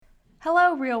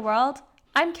Hello, real world.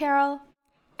 I'm Carol.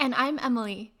 And I'm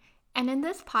Emily. And in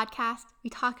this podcast, we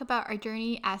talk about our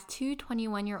journey as two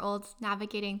 21-year-olds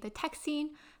navigating the tech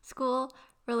scene, school,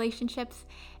 relationships,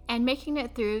 and making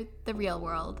it through the real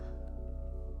world.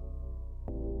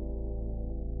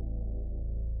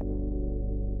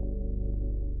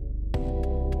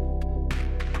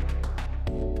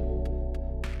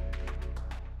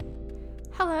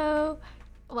 Hello.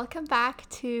 Welcome back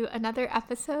to another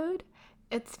episode.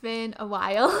 It's been a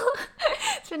while.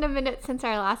 It's been a minute since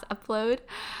our last upload.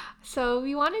 So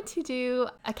we wanted to do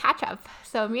a catch up.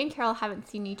 So me and Carol haven't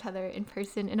seen each other in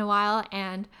person in a while,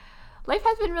 and life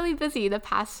has been really busy the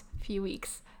past few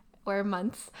weeks or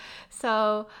months.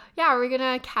 So yeah, we're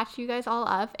gonna catch you guys all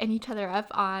up and each other up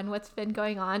on what's been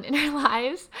going on in our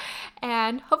lives.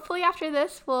 And hopefully after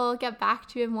this, we'll get back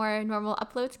to a more normal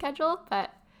upload schedule. But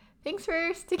thanks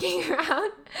for sticking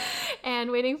around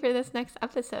and waiting for this next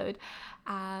episode.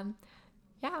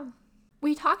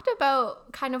 We talked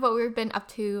about kind of what we've been up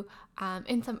to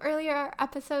in some earlier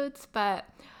episodes, but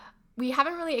we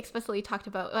haven't really explicitly talked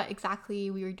about what exactly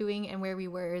we were doing and where we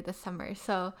were this summer.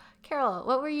 So, Carol,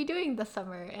 what were you doing this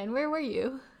summer and where were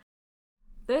you?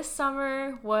 This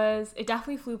summer it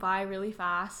definitely flew by really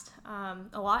fast.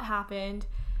 A lot happened,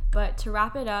 but to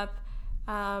wrap it up,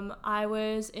 I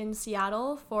was in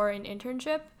Seattle for an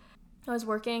internship. I was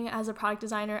working as a product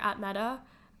designer at Meta.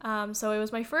 So it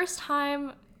was my first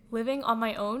time living on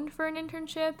my own for an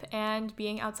internship and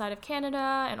being outside of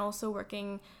Canada and also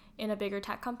working in a bigger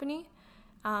tech company.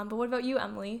 But what about you,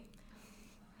 Emily?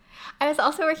 I was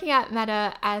also working at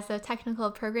Meta as a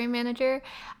technical program manager,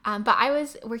 but I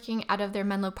was working out of their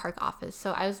Menlo Park office,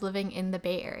 so I was living in the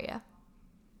Bay Area.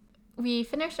 We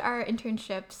finished our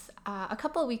internships a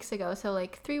couple of weeks ago, so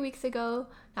like 3 weeks ago,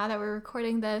 now that we're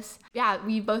recording this. Yeah,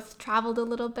 we both traveled a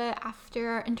little bit after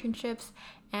our internships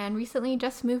and recently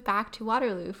just moved back to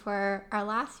Waterloo for our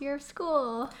last year of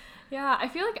school. Yeah, I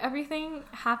feel like everything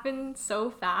happened so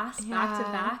fast, back to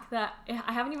back, that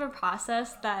I haven't even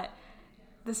processed that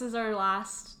this is our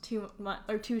last 2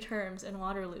 terms in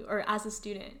Waterloo, or as a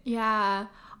student. Yeah,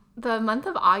 the month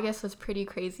of August was pretty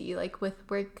crazy, like with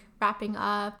work wrapping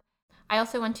up. I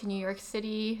also went to New York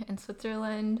City and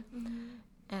Switzerland,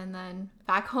 and then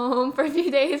back home for a few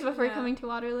days before coming to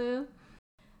Waterloo.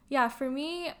 Yeah, for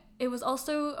me, it was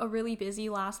also a really busy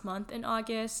last month in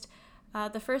August.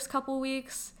 The first couple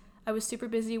weeks, I was super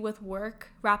busy with work,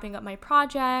 wrapping up my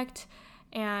project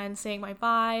and saying my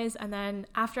byes. And then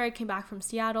after I came back from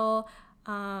Seattle,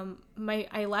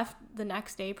 I left the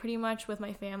next day pretty much with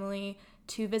my family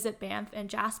to visit Banff and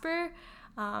Jasper.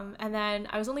 And then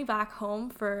I was only back home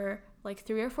for like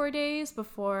 3 or 4 days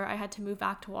before I had to move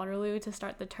back to Waterloo to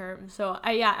start the term. So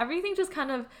everything just kind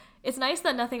of, it's nice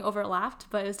that nothing overlapped,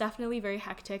 but it was definitely very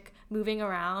hectic moving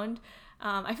around.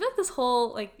 I feel like this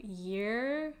whole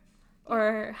year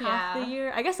or half the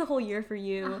year, I guess the whole year for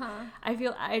you,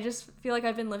 I just feel like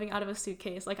I've been living out of a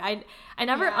suitcase. Like I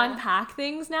never unpack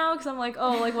things now because I'm like,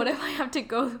 what if I have to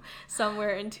go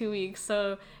somewhere in 2 weeks?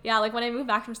 So yeah, like when I moved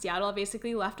back from Seattle, I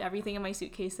basically left everything in my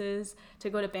suitcases to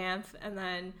go to Banff and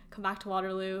then come back to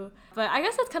Waterloo. But I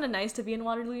guess it's kind of nice to be in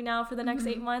Waterloo now for the next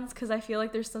 8 months because I feel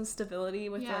like there's some stability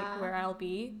with like where I'll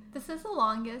be. This is the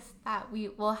longest that we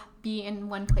will be in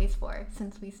one place for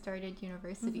since we started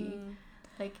university.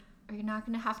 Like, we're not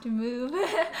going to have to move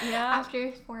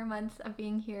after 4 months of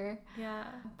being here. Yeah.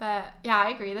 But yeah,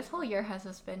 I agree. This whole year has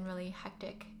just been really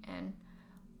hectic and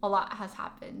a lot has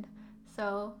happened.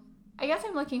 So I guess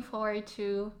I'm looking forward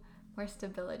to more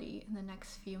stability in the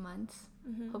next few months,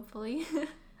 hopefully.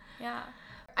 Yeah.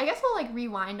 I guess we'll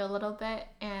rewind a little bit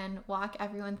and walk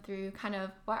everyone through kind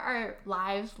of what our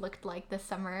lives looked like this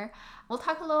summer. We'll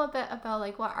talk a little bit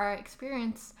about what our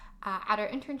experience at our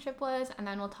internship was, and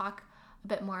then we'll talk a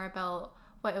bit more about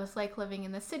what it was like living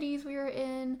in the cities we were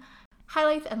in,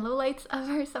 highlights and lowlights of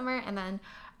our summer, and then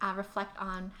reflect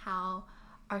on how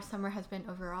our summer has been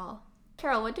overall.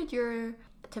 Carol, what did your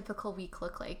typical week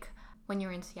look like when you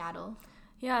were in Seattle?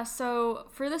 Yeah, so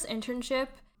for this internship,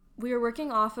 we were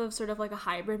working off of sort of like a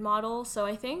hybrid model. So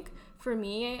I think for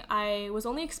me, I was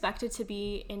only expected to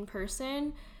be in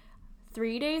person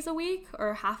 3 days a week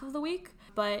or half of the week.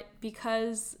 But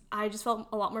because I just felt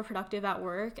a lot more productive at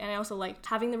work, and I also liked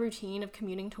having the routine of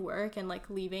commuting to work and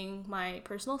leaving my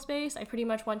personal space, I pretty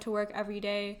much went to work every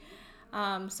day.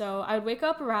 So I would wake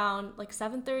up around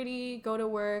 7:30, go to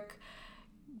work,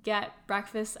 get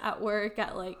breakfast at work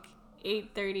at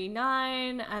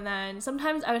 8:39, and then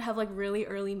sometimes I would have really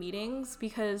early meetings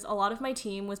because a lot of my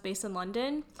team was based in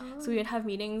London. So we would have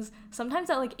meetings sometimes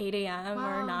at 8 a.m.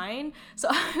 or 9. So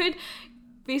I would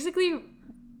basically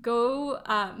go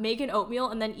make an oatmeal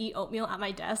and then eat oatmeal at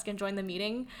my desk and join the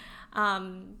meeting.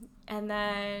 And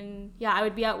then, yeah, I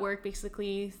would be at work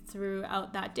basically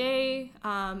throughout that day.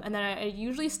 And then I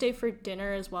usually stay for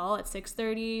dinner as well at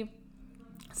 6:30.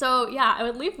 So, yeah, I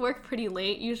would leave work pretty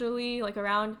late, usually like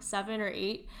around 7 or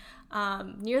 8.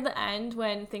 Near the end,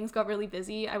 when things got really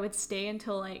busy, I would stay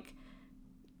until like,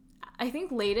 I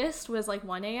think latest was like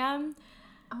 1 a.m.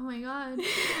 Oh my God.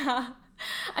 Yeah.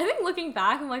 I think looking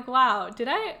back, I'm like, wow, did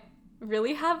I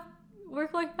really have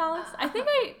work-life balance? I think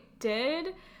I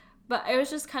did. But it was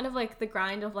just kind of like the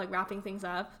grind of like wrapping things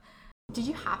up. Did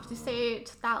you have to stay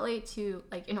that late to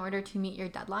like in order to meet your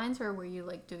deadlines, or were you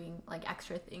like doing like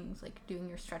extra things, like doing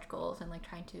your stretch goals and like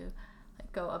trying to like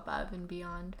go above and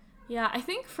beyond? Yeah, I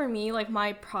think for me, like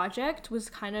my project was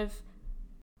kind of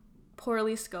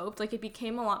poorly scoped. Like it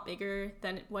became a lot bigger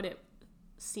than what it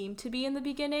seemed to be in the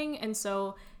beginning. And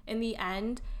so in the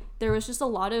end, there was just a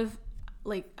lot of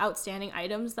like outstanding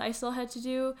items that I still had to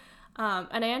do.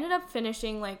 And I ended up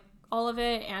finishing like all of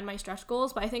it and my stretch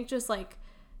goals, but I think just like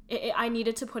I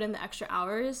needed to put in the extra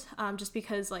hours just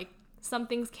because like some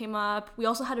things came up. We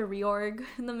also had a reorg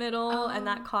in the middle, and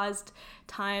that caused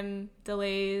time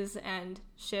delays and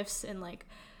shifts in like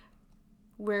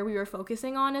where we were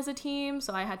focusing on as a team.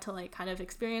 So I had to like kind of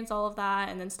experience all of that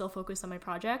and then still focus on my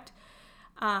project.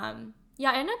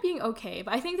 Yeah, I ended up being okay,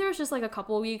 but I think there was just like a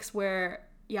couple of weeks where,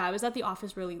 yeah, I was at the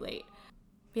office really late.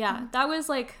 Yeah, that was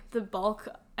like the bulk,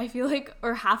 I feel like,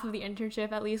 or half of the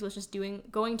internship at least was just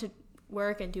going to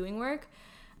work and doing work.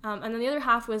 And then the other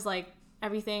half was like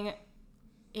everything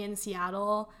in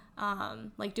Seattle,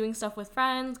 like doing stuff with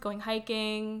friends, going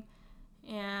hiking,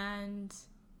 and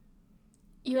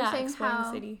you were saying exploring how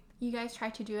the city. You guys try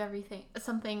to do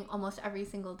something almost every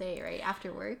single day, right,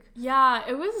 after work? Yeah,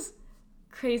 it was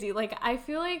crazy. Like I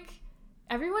feel like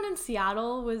everyone in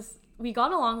Seattle we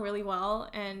got along really well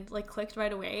and like clicked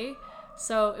right away.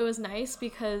 So it was nice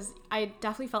because I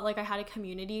definitely felt like I had a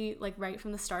community like right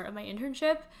from the start of my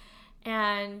internship.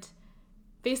 And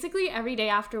basically every day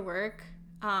after work,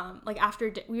 like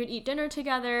we would eat dinner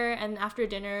together, and after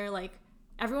dinner, like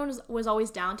everyone was always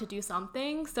down to do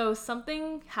something. So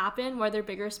something happened, whether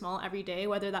big or small, every day,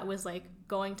 whether that was like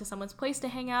going to someone's place to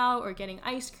hang out or getting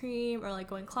ice cream or like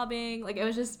going clubbing. Like it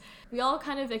was just, we all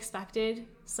kind of expected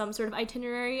some sort of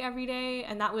itinerary every day,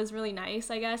 and that was really nice,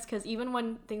 I guess, because even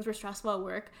when things were stressful at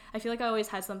work, I feel like I always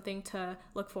had something to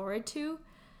look forward to.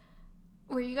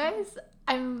 Were you guys,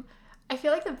 I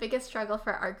feel like the biggest struggle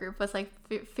for our group was like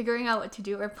figuring out what to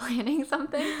do or planning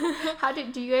something.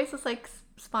 Do you guys just like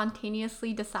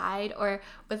spontaneously decide, or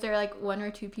was there like one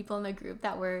or two people in the group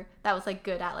that was like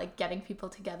good at like getting people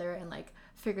together and like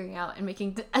figuring out and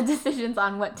making decisions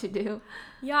on what to do?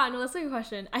 Yeah, no, that's a good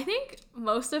question. I think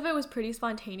most of it was pretty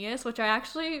spontaneous, which I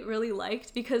actually really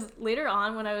liked, because later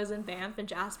on when I was in Banff and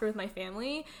Jasper with my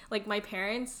family, like my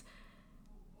parents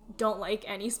don't like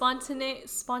any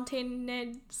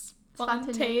spontaneity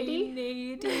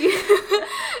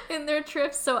in their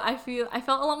trips, so I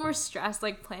felt a lot more stressed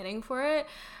like planning for it.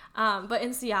 But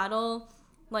in Seattle,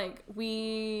 like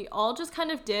we all just kind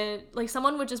of did, like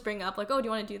someone would just bring up like, oh, do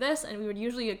you want to do this? And we would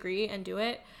usually agree and do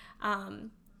it.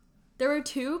 There were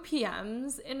 2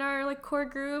 PMs in our like core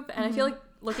group, and I feel like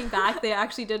looking back, they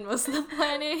actually did most of the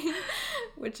planning,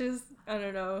 which is, I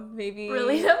don't know, maybe it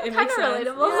makes sense.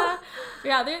 Relatable.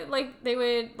 Yeah, they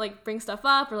would like bring stuff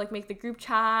up or like make the group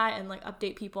chat and like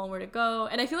update people on where to go.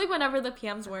 And I feel like whenever the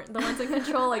PMs weren't the ones in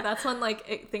control, like that's when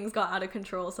like things got out of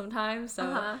control sometimes.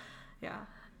 So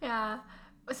yeah.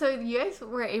 So you guys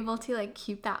were able to like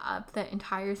keep that up the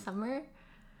entire summer?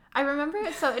 I remember,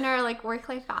 so in our like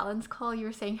work-life balance call, you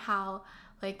were saying how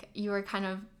like you were kind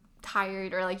of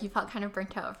tired, or like you felt kind of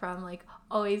burnt out from like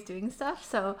always doing stuff.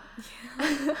 So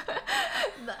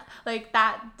like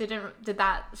did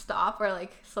that stop or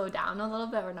like slow down a little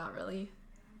bit, or not really?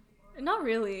 Not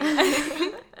really.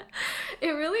 It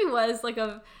really was like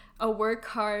a work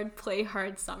hard, play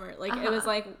hard summer. Like it was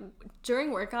like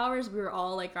during work hours we were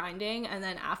all like grinding, and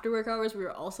then after work hours we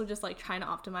were also just like trying to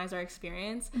optimize our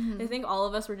experience. I think all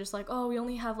of us were just like, oh, we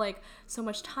only have like so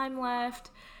much time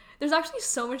left. There's actually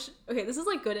so much, okay, this is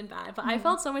like good and bad, but I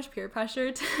felt so much peer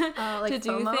pressure to like to do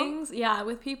FOMO? things, yeah,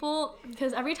 with people,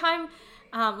 because every time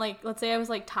like let's say I was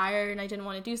like tired and I didn't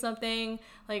want to do something,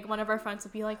 like one of our friends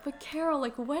would be like, but Carol,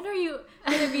 like when are you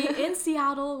gonna be in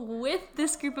Seattle with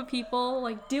this group of people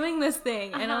like doing this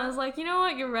thing? And I was like, you know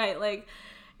what, you're right, like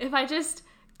if I just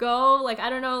go, like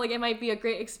I don't know, like it might be a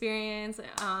great experience.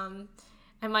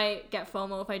 I might get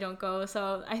FOMO if I don't go.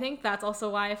 So I think that's also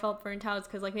why I felt burnt out,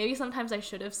 because like maybe sometimes I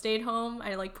should have stayed home.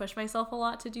 I like push myself a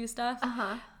lot to do stuff,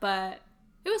 but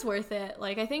it was worth it.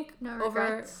 Like, I think No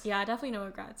regrets. yeah, definitely no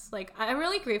regrets. Like, I'm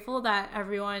really grateful that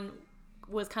everyone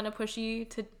was kind of pushy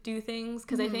to do things,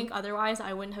 because I think otherwise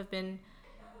I wouldn't have been,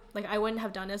 like, I wouldn't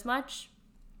have done as much.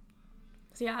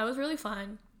 So yeah, it was really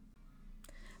fun.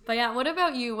 But yeah, what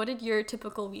about you? What did your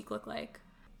typical week look like?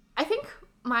 I think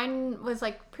mine was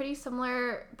like pretty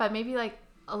similar, but maybe like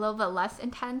a little bit less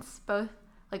intense, both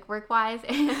like work-wise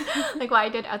and like what I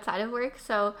did outside of work.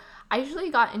 So I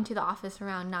usually got into the office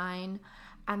around 9,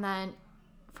 and then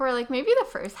for like maybe the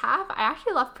first half, I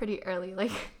actually left pretty early.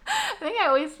 Like I think I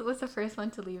always was the first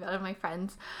one to leave out of my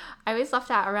friends. I always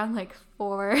left at around like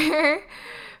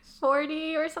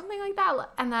 4:40 or something like that,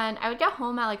 and then I would get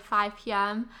home at like 5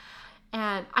 p.m.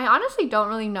 And I honestly don't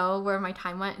really know where my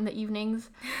time went in the evenings.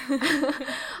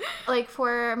 Like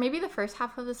for maybe the first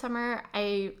half of the summer,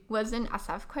 I was in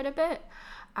SF quite a bit.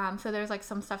 So there's like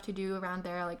some stuff to do around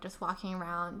there, like just walking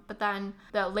around. But then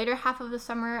the later half of the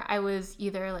summer, I was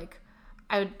either like,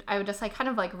 I would just like kind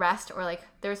of like rest, or like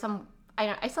there was some,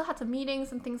 I still had some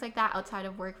meetings and things like that outside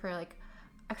of work for like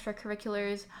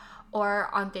extracurriculars. Or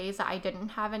on days that I didn't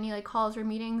have any like calls or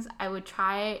meetings, I would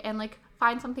try and like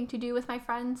find something to do with my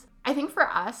friends. I think for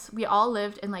us, we all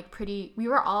lived in like we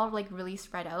were all like really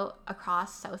spread out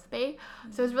across South Bay.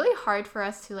 So it was really hard for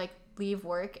us to like leave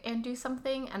work and do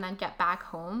something and then get back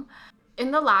home. In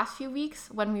the last few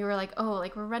weeks, when we were like, oh,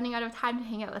 like we're running out of time to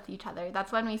hang out with each other,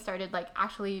 that's when we started like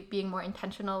actually being more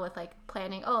intentional with like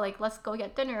planning, oh, like let's go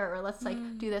get dinner, or let's like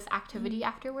do this activity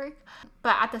after work.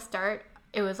 But at the start,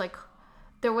 it was like,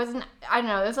 there wasn't, I don't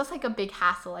know, it was just like a big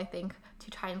hassle, I think, to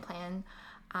try and plan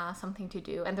something to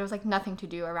do, and there was like nothing to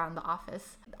do around the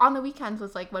office. On the weekends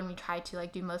was like when we tried to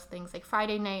like do most things. Like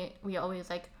Friday night, we always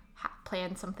like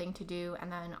plan something to do,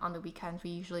 and then on the weekends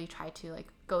we usually try to like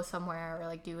go somewhere or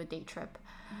like do a day trip.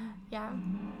 Yeah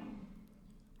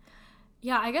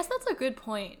I guess that's a good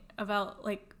point about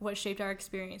like what shaped our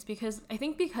experience, because I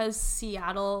think because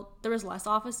Seattle, there was less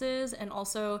offices, and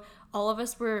also all of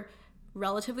us were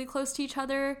relatively close to each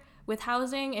other with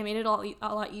housing. It made it a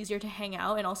lot easier to hang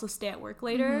out and also stay at work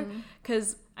later,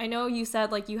 because I know you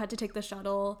said like you had to take the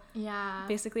shuttle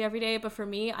basically every day, but for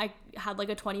me, I had like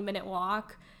a 20-minute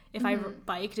walk. If I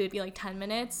biked, it would be like 10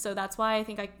 minutes. So that's why I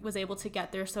think I was able to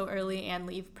get there so early and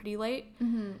leave pretty late.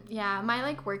 Yeah, my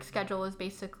like work schedule was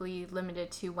basically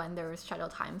limited to when there was shuttle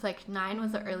times. Like 9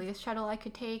 was the earliest shuttle I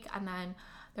could take, and then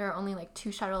there are only like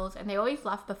 2 shuttles, and they always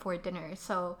left before dinner.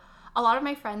 So a lot of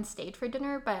my friends stayed for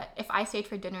dinner, but if I stayed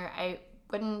for dinner, I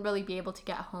wouldn't really be able to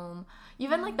get home.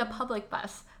 Even like the public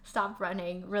bus stopped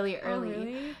running really early. Oh,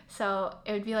 really? So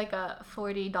it would be like a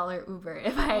 $40 Uber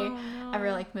if I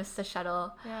ever like missed the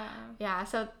shuttle. Yeah,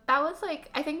 so that was like,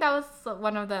 I think that was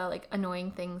one of the like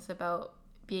annoying things about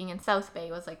being in South Bay,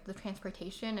 was like the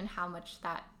transportation, and how much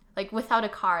that, like without a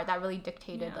car, that really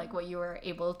dictated like what you were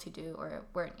able to do or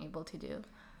weren't able to do.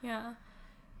 Yeah.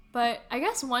 But I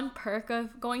guess one perk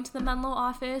of going to the Menlo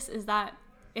office is that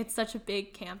it's such a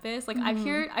big campus. Like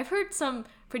I've heard some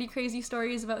pretty crazy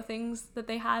stories about things that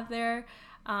they have there.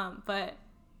 But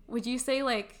would you say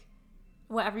like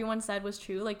what everyone said was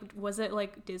true? Like, was it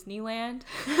like Disneyland?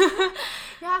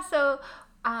 Yeah, so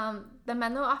the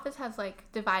Menlo office has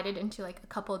like divided into like a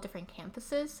couple of different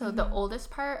campuses. So the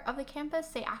oldest part of the campus,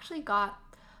 they actually got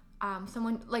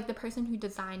someone, like the person who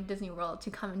designed Disney World, to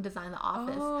come and design the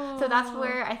office. So that's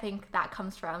where I think that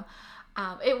comes from.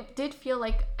 It did feel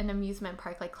like an amusement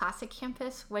park, like classic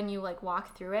campus, when you like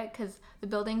walk through it, because the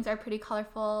buildings are pretty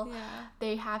colorful.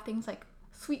 They have things like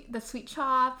the sweet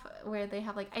shop, where they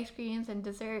have like ice creams and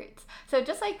desserts. So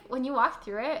just like when you walk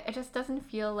through it, it just doesn't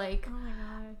feel like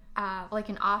like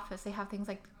an office. They have things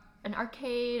like an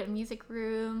arcade, a music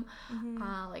room,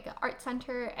 like an art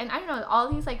center, and I don't know,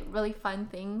 all these like really fun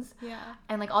things.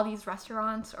 And like all these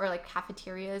restaurants or like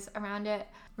cafeterias around it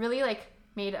really like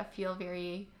made it feel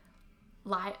very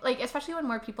live, like especially when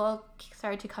more people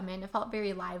started to come in, it felt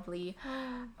very lively.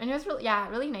 And it was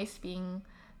really nice being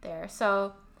there.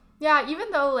 So yeah,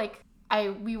 even though like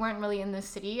we weren't really in the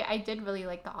city, I did really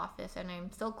like the office, and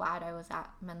I'm still glad I was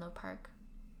at Menlo Park.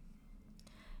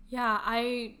 Yeah,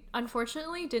 I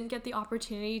unfortunately didn't get the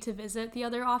opportunity to visit the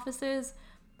other offices,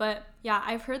 but yeah,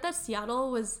 I've heard that Seattle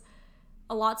was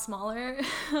a lot smaller,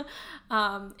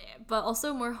 but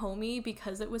also more homey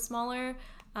because it was smaller.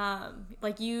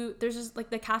 There's just like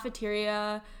the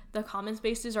cafeteria, the common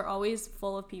spaces are always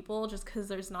full of people just because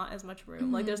there's not as much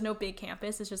room. Like there's no big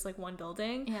campus, it's just like one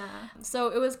building. So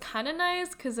it was kind of nice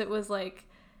because it was like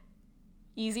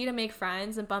easy to make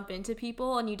friends and bump into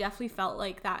people, and you definitely felt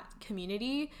like that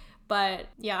community. But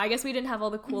yeah, I guess we didn't have all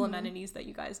the cool amenities that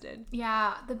you guys did.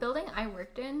 Yeah, the building I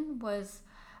worked in was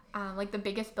like the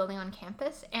biggest building on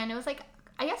campus, and it was like,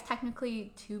 I guess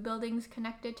technically 2 buildings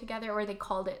connected together, or they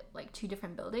called it like 2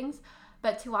 different buildings.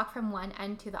 But to walk from one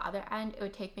end to the other end, it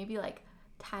would take maybe like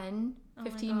 10,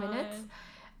 15 minutes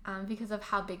because of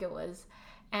how big it was.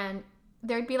 And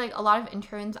there'd be like a lot of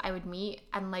interns I would meet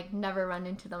and like never run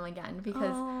into them again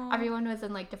because everyone was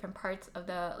in like different parts of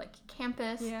the like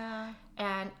campus. Yeah.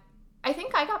 And I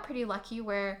think I got pretty lucky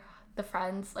where the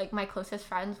friends, like my closest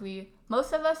friends,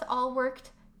 most of us all worked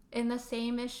in the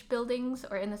same-ish buildings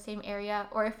or in the same area,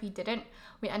 or if we didn't,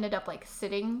 we ended up like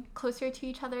sitting closer to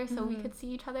each other so we could see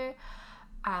each other.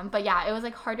 But yeah, it was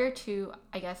like harder to,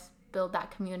 I guess, build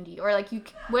that community, or like you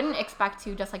wouldn't expect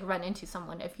to just like run into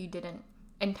someone if you didn't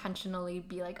intentionally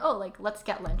be like, oh, like let's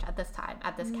get lunch at this time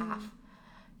at this cafe.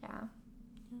 Yeah.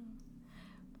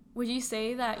 Would you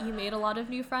say that you made a lot of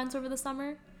new friends over the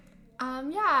summer?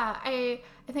 Yeah, I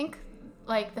think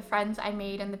like the friends I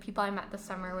made and the people I met this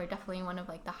summer were definitely one of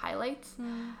like the highlights.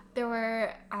 There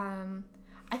were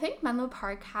I think Menlo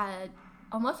Park had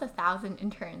almost 1,000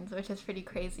 interns, which is pretty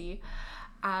crazy.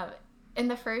 In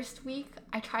the first week,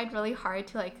 I tried really hard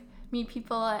to like meet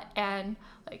people and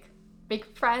like make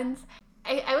friends.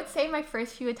 I would say my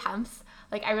first few attempts,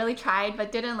 like I really tried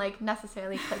but didn't like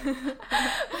necessarily click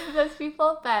with those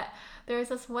people. But there was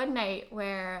this one night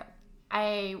where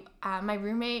my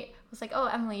roommate was like, oh,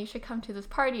 Emily, you should come to this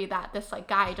party that this like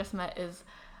guy I just met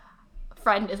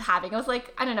friend is having. It was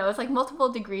like, I don't know, it was like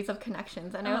multiple degrees of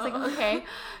connections, and I was like, okay,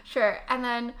 sure. And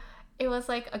then it was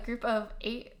like a group of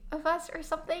 8 of us or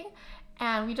something,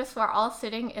 and we just were all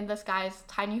sitting in this guy's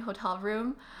tiny hotel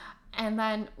room, and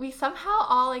then we somehow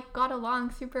all like got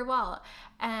along super well.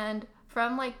 And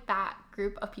from like that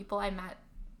group of people I met,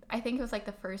 I think it was like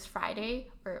the first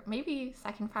Friday or maybe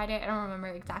second Friday, I don't remember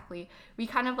exactly, we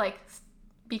kind of like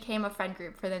became a friend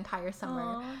group for the entire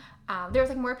summer. There was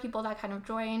like more people that kind of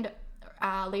joined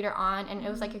later on, and it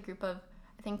was like a group of,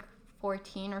 I think,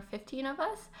 14 or 15 of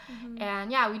us.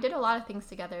 And yeah, we did a lot of things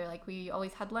together. Like we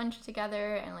always had lunch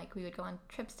together, and like we would go on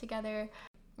trips together.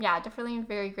 Yeah, definitely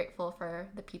very grateful for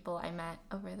the people I met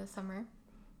over the summer.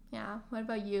 Yeah. What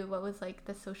about you? What was like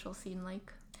the social scene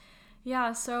like?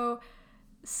 Yeah, so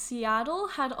Seattle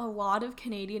had a lot of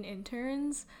Canadian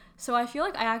interns, so I feel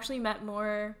like I actually met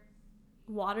more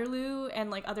Waterloo and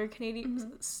like other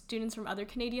Canadian students from other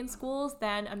Canadian schools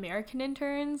than American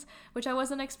interns, which I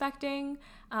wasn't expecting.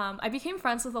 I became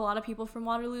friends with a lot of people from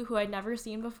Waterloo who I'd never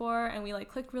seen before, and we like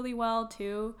clicked really well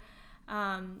too.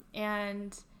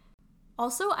 And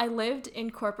also I lived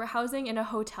in corporate housing in a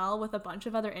hotel with a bunch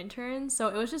of other interns, so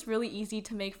it was just really easy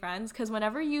to make friends because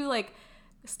whenever you like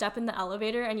step in the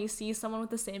elevator and you see someone with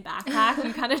the same backpack,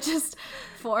 you kind of just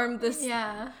form this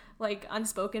like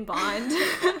unspoken bond.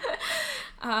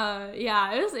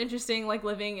 Yeah, it was interesting like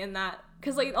living in that,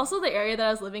 because like also the area that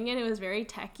I was living in, it was very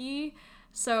techy,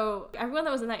 so everyone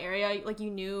that was in that area, like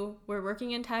you knew were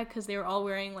working in tech because they were all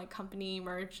wearing like company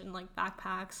merch and like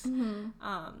backpacks.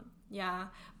 Yeah,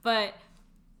 but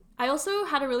I also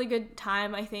had a really good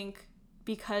time, I think,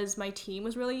 because my team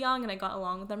was really young and I got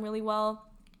along with them really well.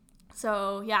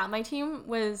 So yeah, my team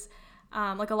was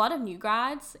like a lot of new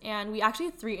grads, and we actually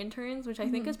had 3 interns, which I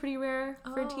think is pretty rare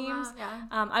for teams. Wow,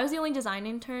 yeah. I was the only design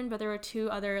intern, but there were 2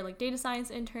 other like data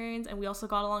science interns, and we also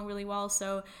got along really well.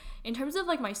 So in terms of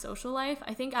like my social life,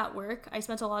 I think at work I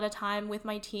spent a lot of time with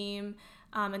my team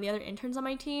and the other interns on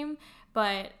my team,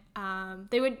 but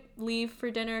they would leave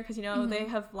for dinner because, you know, they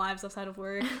have lives outside of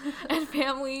work and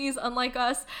families, unlike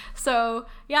us. So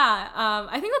yeah,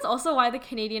 I think that's also why the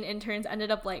Canadian interns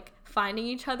ended up like finding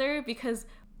each other, because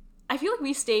I feel like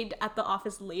we stayed at the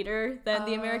office later than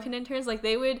the American interns. Like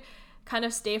they would kind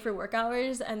of stay for work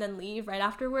hours and then leave right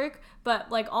after work, but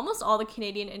like almost all the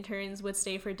Canadian interns would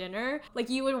stay for dinner. Like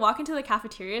you would walk into the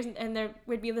cafeterias and there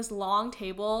would be this long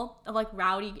table of like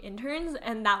rowdy interns,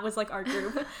 and that was like our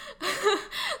group.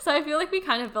 So I feel like we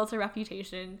kind of built a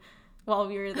reputation while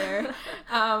we were there.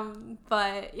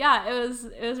 But yeah, it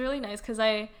was really nice because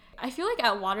I feel like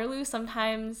at Waterloo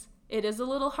sometimes it is a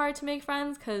little hard to make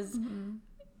friends because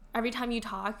every time you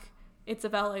talk it's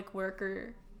about like work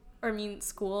or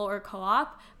school or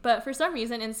co-op. But for some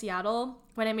reason in Seattle,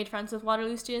 when I made friends with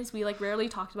Waterloo students, we like rarely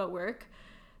talked about work,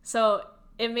 so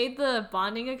it made the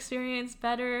bonding experience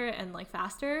better and like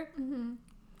faster.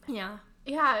 Yeah,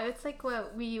 it's like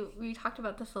what we talked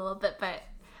about this a little bit, but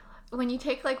when you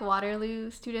take like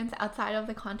Waterloo students outside of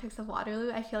the context of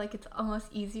Waterloo, I feel like it's almost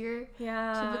easier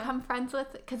to become friends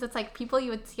with, because it's like people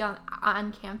you would see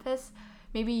on campus,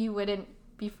 maybe you wouldn't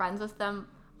be friends with them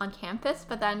on campus,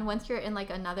 but then once you're in like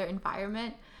another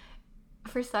environment,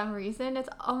 for some reason it's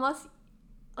almost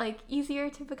like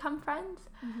easier to become friends.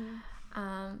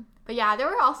 But yeah, there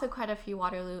were also quite a few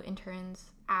Waterloo interns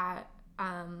at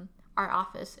our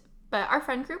office, but our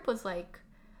friend group was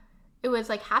it was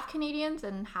half Canadians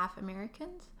and half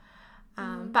Americans.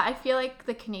 But I feel like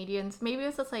the Canadians, maybe it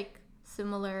was just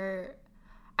similar.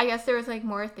 I guess there was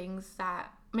more things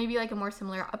that maybe a more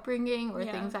similar upbringing or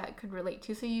things that could relate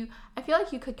to. So I feel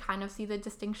like you could kind of see the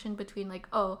distinction between the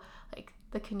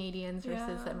Canadians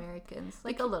versus the Americans,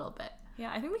 a little bit.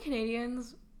 Yeah, I think the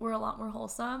Canadians were a lot more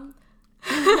wholesome.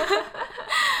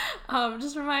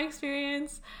 Just from my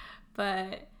experience.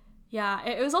 But yeah,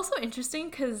 it was also interesting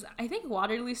because I think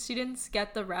Waterloo students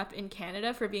get the rep in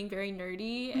Canada for being very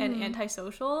nerdy and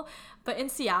antisocial. But in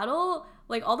Seattle,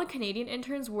 all the Canadian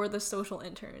interns were the social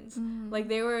interns.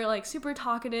 They were super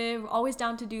talkative, always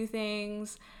down to do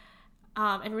things,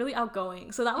 and really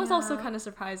outgoing. So that was also kind of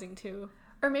surprising too.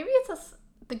 Or maybe it's just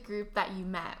the group that you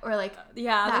met, or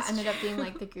that ended up being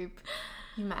the group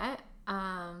you met.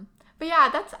 But yeah,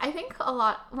 that's, I think, a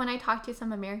lot when I talk to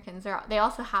some Americans, they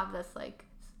also have this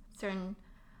certain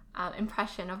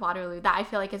impression of Waterloo that I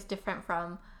feel is different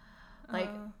from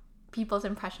people's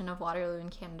impression of Waterloo in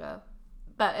Canada.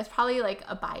 But it's probably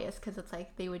a bias because it's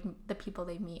the people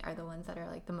they meet are the ones that are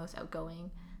the most outgoing,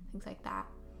 things like that.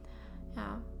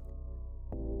 Yeah.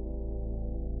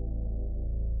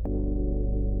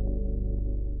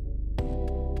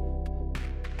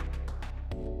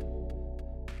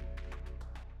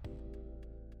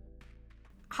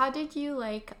 How did you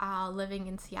like living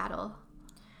in Seattle?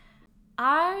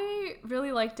 I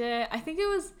really liked it. I think it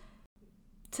was,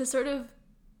 to sort of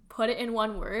put it in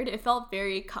one word, it felt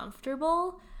very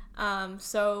comfortable.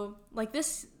 So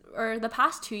the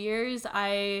past 2 years,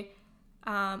 a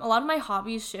lot of my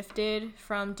hobbies shifted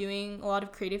from doing a lot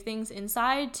of creative things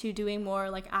inside to doing more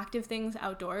active things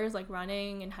outdoors, like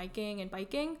running and hiking and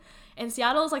biking. And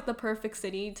Seattle is the perfect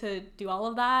city to do all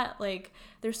of that.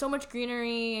 There's so much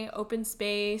greenery, open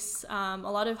space, a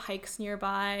lot of hikes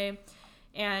nearby.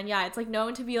 And yeah, it's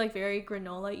known to be very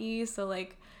granola-y. So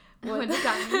what does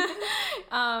that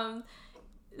mean?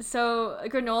 So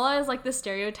granola is the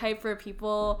stereotype for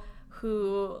people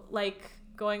who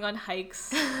going on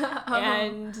hikes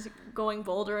and going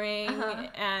bouldering,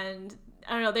 and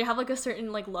I don't know, they have a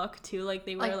certain look too,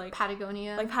 they wear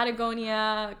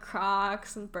Patagonia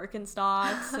Crocs and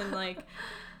Birkenstocks and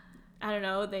I don't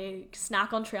know, they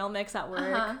snack on trail mix at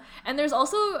work. And there's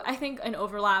also, I think, an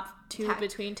overlap too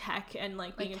between tech and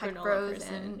being a granola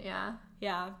person. Yeah.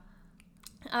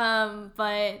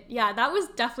 But yeah, that was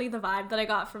definitely the vibe that I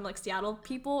got from Seattle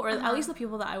people, or at least the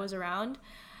people that I was around.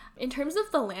 In terms of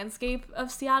the landscape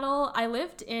of Seattle, I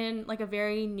lived in a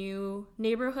very new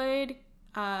neighborhood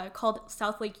called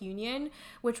South Lake Union,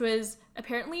 which was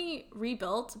apparently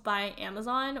rebuilt by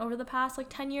Amazon over the past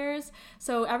 10 years.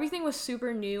 So everything was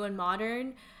super new and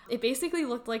modern. It basically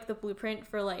looked like the blueprint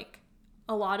for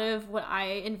a lot of what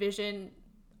I envision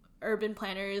urban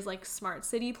planners smart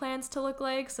city plans to look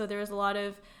like. So there was a lot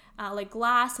of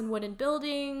glass and wooden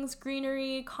buildings,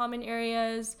 greenery, common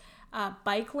areas,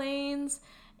 bike lanes.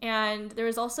 And there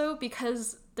was also,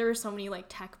 because there were so many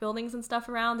tech buildings and stuff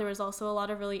around, there was also a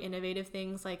lot of really innovative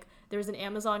things. There was an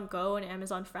Amazon Go and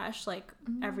Amazon Fresh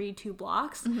every 2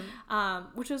 blocks,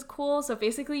 which was cool. So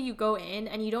basically you go in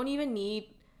and you don't even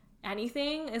need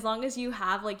anything. As long as you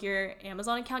have your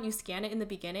Amazon account, you scan it in the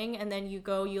beginning, and then you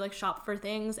go, you shop for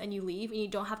things and you leave, and you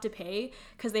don't have to pay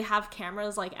because they have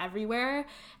cameras everywhere,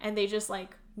 and they just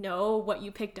know what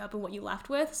you picked up and what you left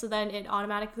with. So then it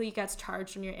automatically gets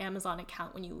charged on your Amazon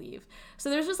account when you leave. So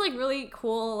there's just really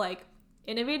cool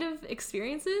innovative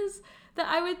experiences that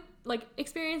I would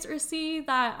experience or see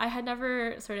that I had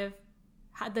never sort of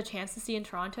had the chance to see in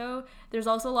Toronto. There's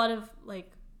also a lot of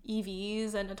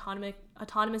EVs and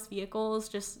autonomous vehicles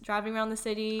just driving around the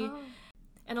city,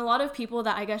 and a lot of people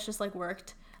that I guess just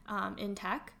worked in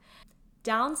tech.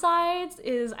 Downsides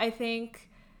is, I think,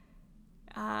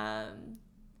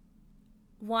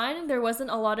 one, there wasn't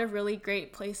a lot of really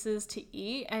great places to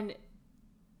eat, and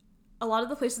a lot of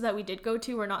the places that we did go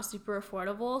to were not super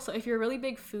affordable. So if you're a really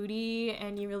big foodie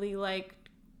and you really like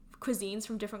cuisines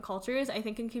from different cultures, I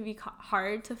think it can be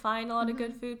hard to find a lot of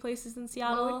good food places in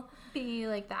Seattle. What would be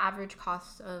the average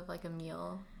cost of a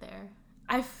meal there?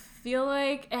 I feel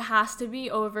like it has to be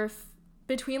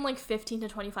between 15 to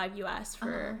 25 US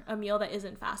for a meal that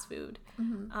isn't fast food.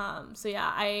 So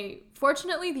yeah,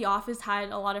 fortunately the office had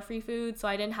a lot of free food, so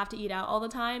I didn't have to eat out all the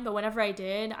time, but whenever I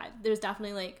did, there's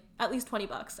definitely at least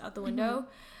 $20 out the window.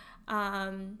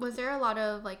 Was there a lot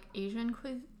of Asian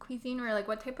cuisine, or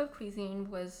what type of cuisine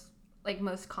was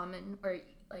most common or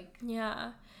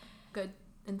good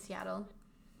in Seattle?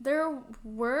 There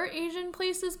were Asian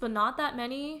places, but not that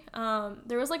many.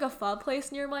 There was a pho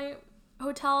place near my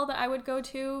hotel that I would go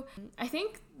to. I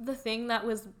think the thing that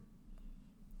was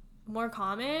more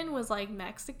common was like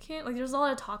Mexican. Like there's a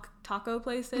lot of taco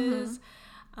places,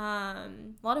 a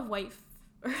lot of white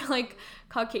or like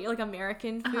Caucasian, like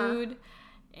American food,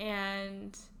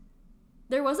 and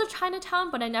there was a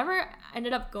Chinatown, but I never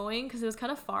ended up going because it was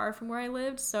kind of far from where I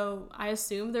lived. So I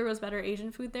assumed there was better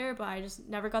Asian food there, but I just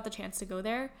never got the chance to go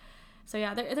there. So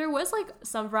yeah, there was like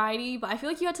some variety, but I feel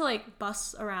like you had to like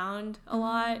bus around a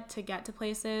lot to get to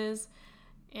places.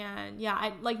 And yeah,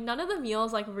 I like none of the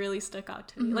meals like really stuck out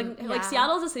to me. Like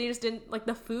Seattle as a city just didn't like,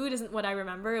 the food isn't what I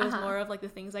remember. It was more of like the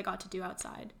things I got to do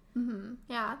outside.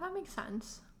 Yeah, that makes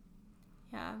sense.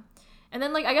 Yeah. And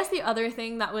then like I guess the other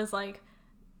thing that was like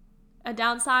a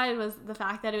downside was the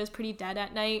fact that it was pretty dead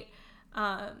at night.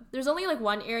 There's only like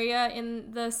one area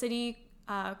in the city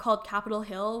called Capitol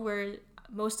Hill where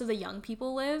most of the young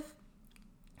people live.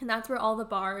 And that's where all the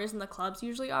bars and the clubs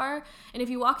usually are. And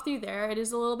if you walk through there, it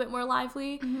is a little bit more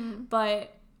lively.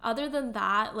 But other than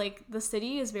that, like the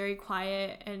city is very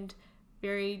quiet and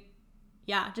very,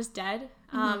 just dead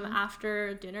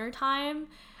after dinner time.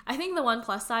 I think the one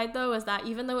plus side, though, is that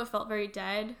even though it felt very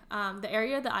dead, the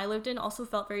area that I lived in also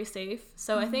felt very safe.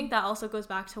 So I think that also goes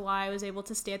back to why I was able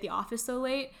to stay at the office so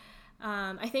late.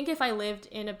 I think if I lived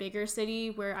in a bigger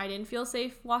city where I didn't feel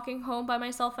safe walking home by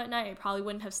myself at night, I probably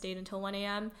wouldn't have stayed until 1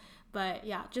 a.m. But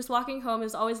yeah, just walking home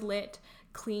is always lit,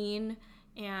 clean,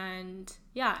 and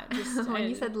just... When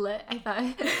you said lit, I thought...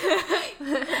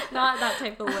 Not that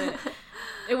type of lit.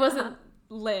 It wasn't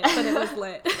lit, but it was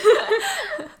lit.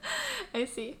 I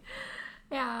see.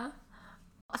 Yeah.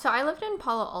 So I lived in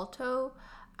Palo Alto,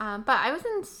 but I was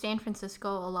in San Francisco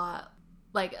a lot,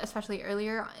 like especially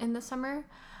earlier in the summer.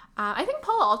 I think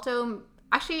Palo Alto,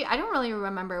 actually, I don't really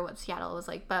remember what Seattle was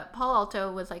like, but Palo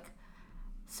Alto was like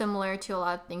similar to a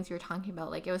lot of things you were talking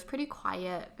about. Like it was pretty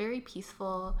quiet, very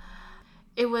peaceful.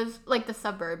 It was like the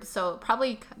suburbs, so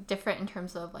probably different in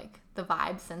terms of like the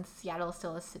vibe since Seattle is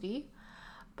still a city.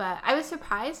 But I was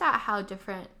surprised at how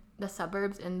different the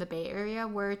suburbs in the Bay Area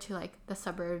were to like the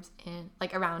suburbs in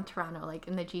like around Toronto, like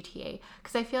in the GTA.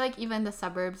 Because I feel like even the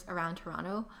suburbs around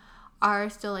Toronto are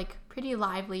still like pretty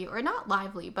lively, or not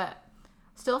lively, but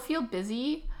still feel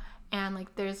busy. And like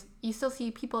you still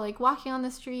see people like walking on the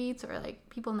streets or like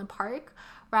people in the park.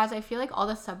 Whereas I feel like all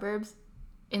the suburbs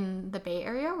in the Bay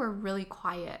Area were really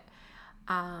quiet.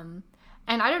 And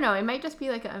I don't know, it might just be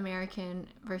like an American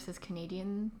versus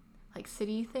Canadian like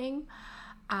city thing.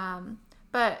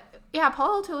 But yeah,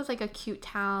 Palo Alto was like a cute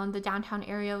town. The downtown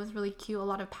area was really cute. A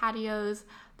lot of patios.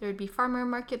 There would be farmer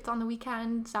markets on the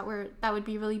weekends that would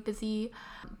be really busy.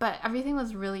 But everything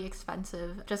was really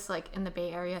expensive, just like in the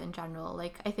Bay Area in general.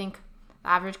 Like I think the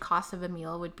average cost of a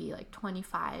meal would be like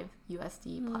 25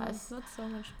 USD plus. That's so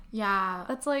much. Yeah.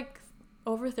 That's like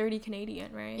over 30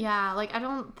 Canadian, right? Yeah, like I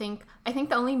think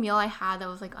the only meal I had that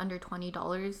was like under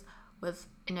 $20 was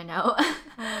In-N-Out. Oh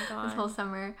my God. This whole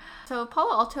summer. So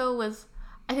Palo Alto was,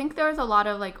 I think there was a lot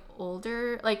of like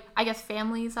older, like I guess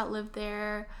families that lived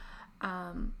there.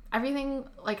 Everything,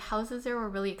 like houses there were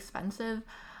really expensive.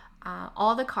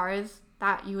 All the cars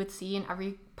that you would see in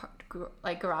every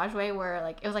like garage way were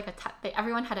like, it was like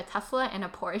everyone had a Tesla and a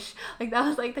Porsche. Like that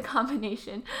was like the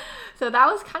combination. So that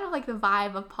was kind of like the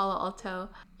vibe of Palo Alto.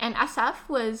 And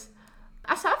SF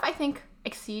I think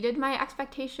exceeded my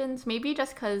expectations, maybe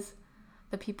just because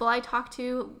the people I talked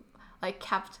to like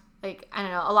kept, like, I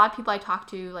don't know, a lot of people I talked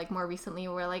to like more recently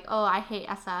were like, oh, I hate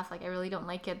SF, like I really don't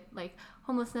like it, like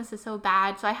homelessness is so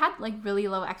bad. So I had like really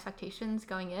low expectations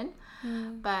going in,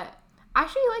 but I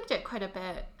actually liked it quite a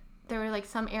bit. There were like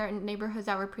some neighborhoods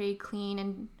that were pretty clean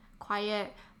and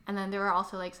quiet, and then there were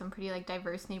also like some pretty like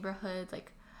diverse neighborhoods,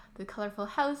 like the colorful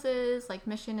houses, like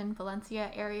Mission and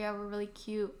Valencia area were really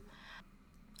cute.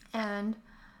 And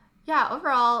yeah,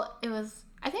 overall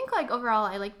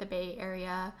I like the Bay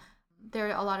Area. There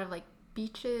are a lot of like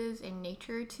beaches and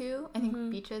nature too. I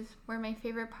think beaches were my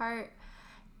favorite part.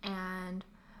 And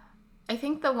I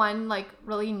think the one like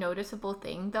really noticeable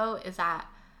thing though is that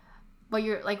what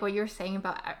you're saying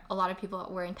about a lot of people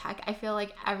were in tech. I feel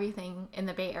like everything in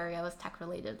the Bay Area was tech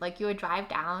related. Like you would drive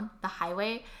down the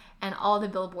highway and all the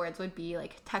billboards would be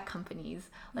like tech companies,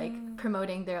 like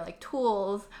promoting their like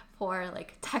tools for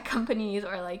like tech companies,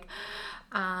 or like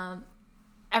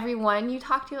everyone you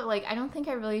talk to, like I don't think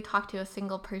I really talked to a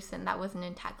single person that wasn't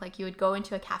in tech. Like you would go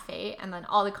into a cafe and then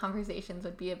all the conversations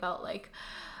would be about like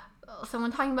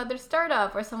someone talking about their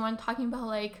startup, or someone talking about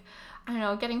like, I don't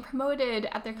know, getting promoted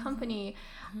at their company.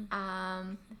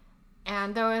 And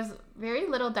there was very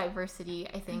little diversity,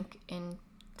 I think, in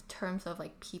terms of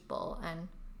like people and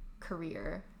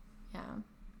career. Yeah.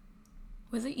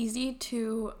 Was it easy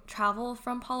to travel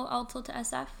from Palo Alto to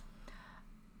SF?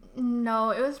 No,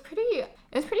 it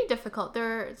It was pretty difficult.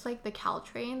 There's like the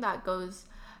Caltrain that goes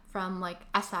from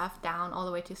like SF down all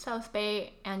the way to South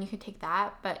Bay, and you can take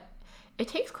that, but it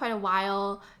takes quite a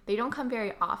while. They don't come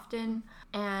very often,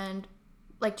 and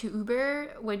like to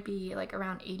Uber would be like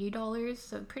around $80,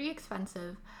 so pretty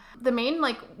expensive. The main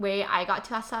like way I got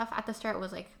to SF at the start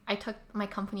was like I took my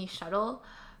company shuttle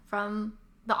from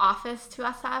the office to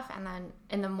SF, and then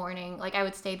in the morning, like I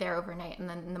would stay there overnight, and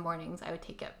then in the mornings I would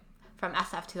take it from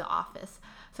SF to the office.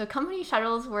 So company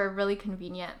shuttles were really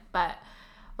convenient, but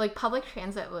like public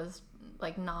transit was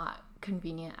like not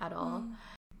convenient at all.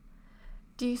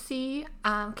 Do you see,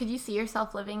 could you see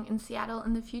yourself living in Seattle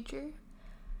in the future?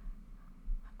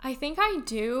 I think I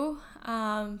do,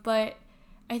 but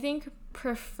I think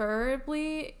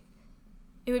preferably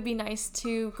it would be nice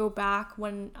to go back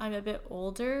when I'm a bit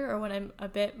older or when I'm a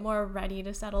bit more ready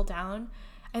to settle down.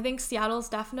 I think Seattle's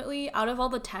definitely, out of all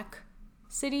the tech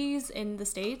cities in the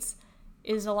States,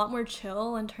 is a lot more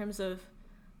chill in terms of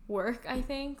work, I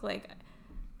think. Like,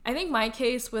 I think my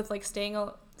case with like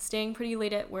staying pretty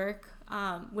late at work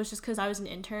was just because I was an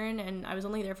intern and I was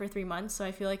only there for 3 months. So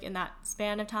I feel like in that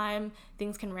span of time,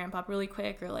 things can ramp up really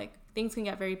quick, or like things can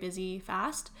get very busy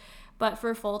fast. But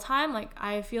for full time, like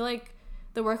I feel like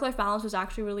the work-life balance was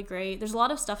actually really great. There's a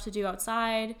lot of stuff to do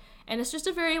outside, and it's just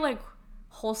a very like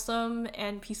wholesome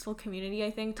and peaceful community,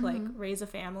 I think, to like raise a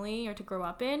family or to grow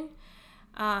up in.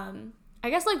 I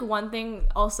guess like one thing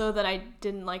also that I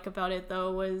didn't like about it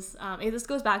though was this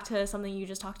goes back to something you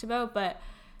just talked about, but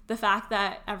the fact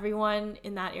that everyone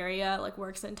in that area like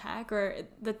works in tech, or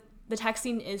the tech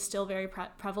scene is still very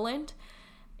prevalent.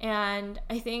 And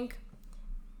I think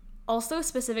also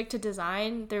specific to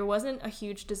design, there wasn't a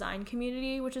huge design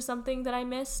community, which is something that I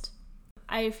missed.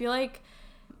 I feel like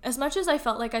as much as I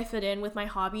felt like I fit in with my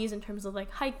hobbies in terms of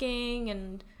like hiking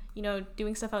and, you know,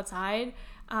 doing stuff outside,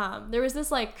 there was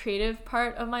this like creative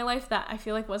part of my life that I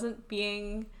feel like wasn't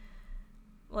being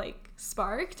like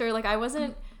sparked, or like I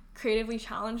wasn't creatively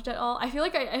challenged at all. I feel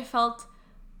like I felt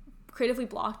creatively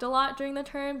blocked a lot during the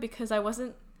term because I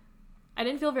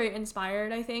didn't feel very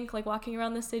inspired, I think, like walking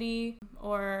around the city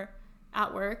or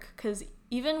at work, because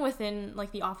even within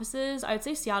like the offices, I would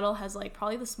say Seattle has like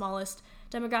probably the smallest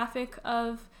demographic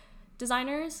of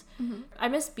designers. I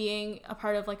miss being a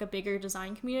part of like a bigger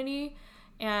design community,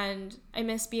 and I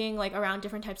miss being like around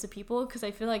different types of people, because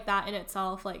I feel like that in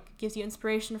itself like gives you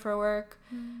inspiration for work.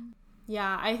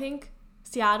 Yeah, I think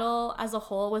Seattle as a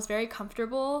whole was very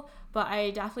comfortable, but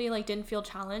I definitely like didn't feel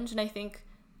challenged, and I think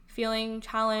feeling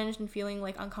challenged and feeling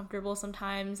like uncomfortable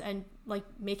sometimes and like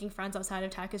making friends outside of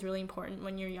tech is really important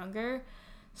when you're younger.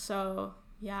 So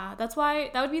yeah, that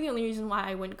would be the only reason why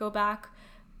I wouldn't go back.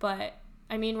 But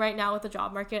I mean, right now with the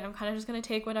job market, I'm kind of just gonna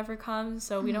take whatever comes,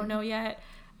 so we don't know yet.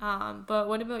 But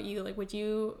what about you? Like, would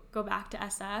you go back to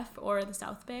SF or the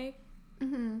South Bay?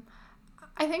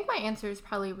 I think my answer is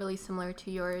probably really similar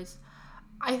to yours.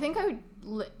 I think I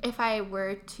would, if I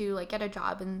were to like get a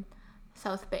job in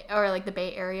South Bay or like the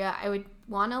Bay Area, I would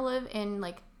want to live in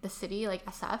like the city, like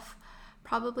SF,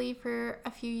 probably for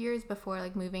a few years before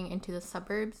like moving into the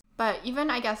suburbs. But even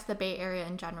I guess the Bay Area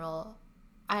in general,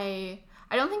 I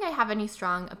don't think I have any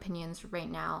strong opinions right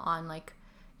now on like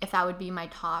if that would be my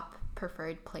top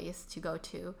preferred place to go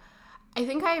to. I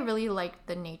think I really like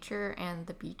the nature and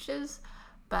the beaches,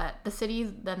 but the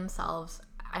cities themselves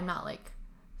I'm not like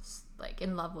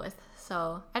in love with.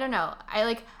 So I don't know.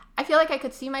 I feel like I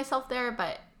could see myself there,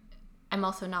 but I'm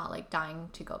also not like dying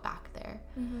to go back there.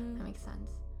 That makes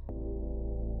sense.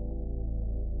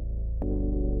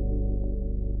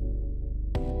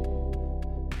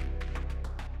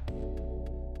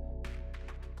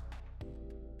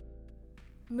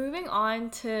 Moving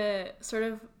on to sort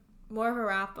of more of a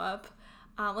wrap up,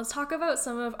 let's talk about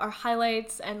some of our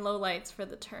highlights and lowlights for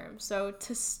the term. So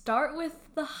to start with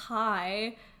the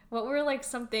high, what were like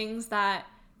some things that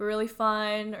were really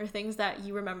fun, or things that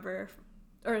you remember,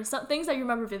 or some things that you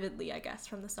remember vividly, I guess,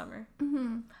 from the summer?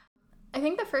 I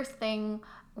think the first thing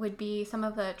would be some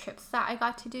of the trips that I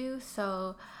got to do.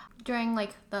 So during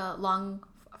like the long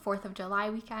 4th of July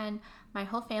weekend, my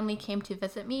whole family came to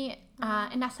visit me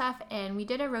in SF, and we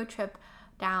did a road trip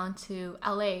down to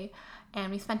LA,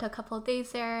 and we spent a couple of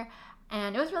days there,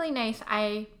 and it was really nice.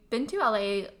 I've been to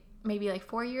LA maybe like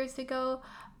 4 years ago,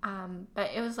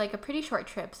 but it was like a pretty short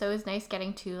trip, so it was nice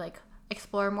getting to like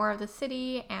explore more of the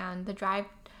city, and the drive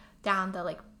down the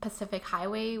like Pacific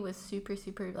Highway was super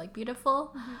like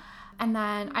beautiful. And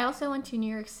then I also went to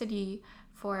New York City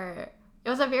it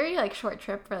was a very like short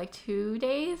trip for like 2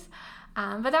 days,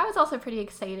 but that was also pretty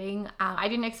exciting. I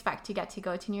didn't expect to get to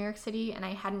go to New York City, and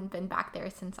I hadn't been back there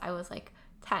since I was like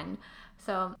 10.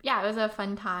 So yeah, it was a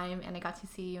fun time, and I got to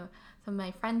see some of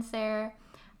my friends there.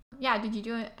 Yeah, did you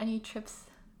do any trips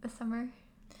this summer?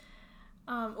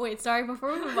 Wait, sorry,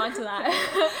 before we move on to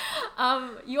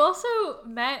that, you also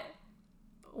met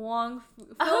Wong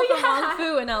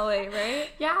Fu in LA, right?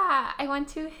 Yeah, I went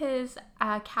to his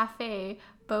cafe,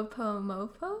 Bopo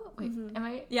Mofo. Wait, am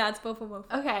I? Yeah, it's Bopo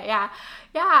Mofo. Okay, yeah.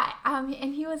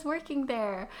 And he was working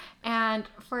there. And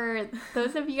for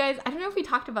those of you guys, I don't know if we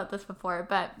talked about this before,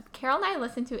 but Carol and I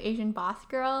listened to Asian Boss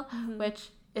Girl, which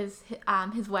is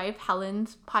his wife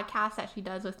Helen's podcast that she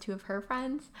does with two of her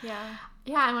friends.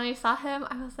 Yeah, and when I saw him,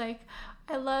 I was like,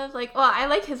 I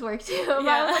like his work too. But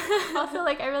I was like, also,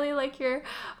 like, I really like your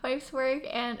wife's work.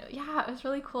 And yeah, it was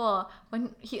really cool.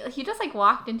 When he just, like,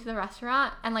 walked into the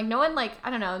restaurant and, like, no one, like, I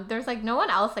don't know, there's, like, no one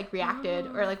else, like, reacted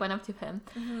or, like, went up to him.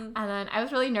 And then I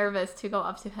was really nervous to go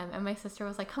up to him. And my sister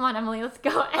was like, come on, Emily, let's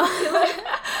go. And she, like,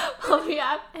 pulled me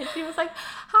up. And she was like,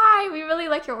 hi, we really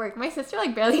like your work. My sister,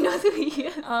 like, barely knows who he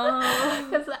is.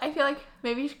 Because I feel like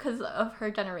maybe because of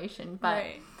her generation. But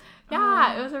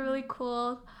yeah, it was a really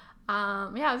cool...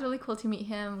 it was really cool to meet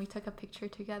him. We took a picture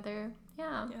together.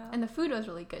 Yeah. And the food was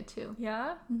really good too.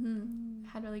 Yeah?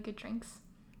 Had really good drinks.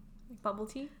 Like bubble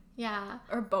tea? Yeah.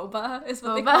 Or boba is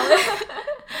what they call it.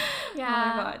 Yeah.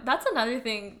 Oh my god. That's another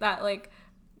thing that, like,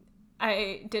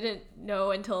 I didn't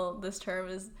know until this term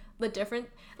is the different...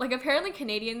 Like, apparently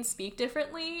Canadians speak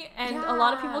differently, and a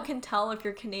lot of people can tell if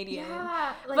you're Canadian.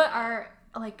 Yeah. Like, but our,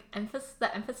 like,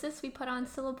 the emphasis we put on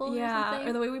syllables or something.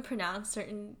 Or the way we pronounce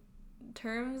certain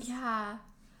terms. Yeah.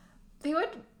 They would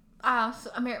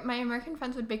my American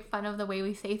friends would make fun of the way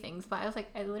we say things, but I was like,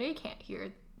 I literally can't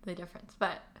hear the difference,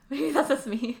 but maybe that's just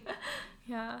me.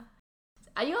 Yeah.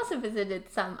 You also visited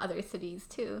some other cities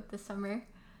too this summer.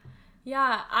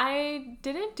 Yeah, I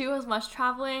didn't do as much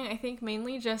traveling. I think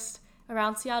mainly just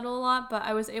around Seattle a lot, but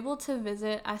I was able to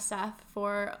visit SF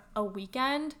for a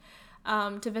weekend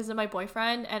to visit my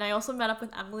boyfriend, and I also met up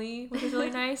with Emily, which was really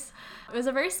nice. It was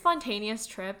a very spontaneous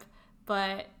trip.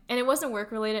 And it wasn't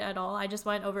work related at all. I just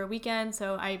went over a weekend,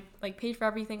 so I, like, paid for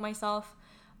everything myself.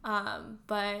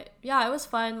 But yeah, it was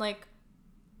fun. Like,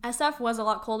 SF was a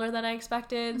lot colder than I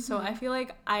expected, so I feel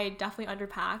like I definitely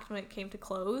underpacked when it came to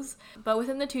clothes. But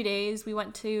within the 2 days, we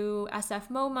went to SF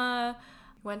MoMA,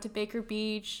 went to Baker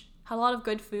Beach, had a lot of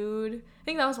good food. I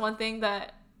think that was one thing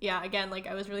that, yeah, again, like,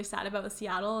 I was really sad about with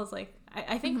Seattle, is, like,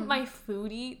 I think the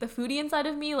foodie inside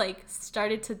of me, like,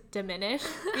 started to diminish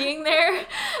being there.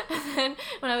 And then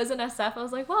when I was in SF, I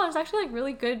was like, wow, there's actually, like,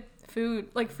 really good food.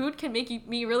 Like, food can make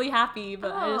me really happy,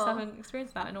 but I just haven't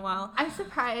experienced that in a while. I'm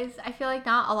surprised. I feel like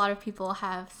not a lot of people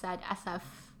have said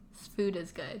SF's food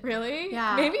is good. Really?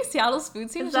 Yeah. Maybe Seattle's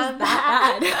food scene is just that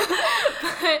bad.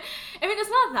 But, I mean, it's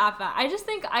not that bad. I just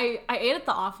think I ate at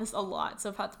the office a lot,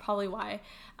 so that's probably why.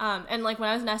 And, like, when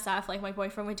I was in SF, like, my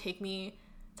boyfriend would take me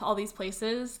to all these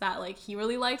places that, like, he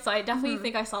really liked, so I definitely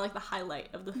think I saw, like, the highlight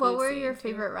of the food. What were your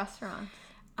favorite restaurants?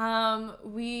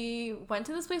 We went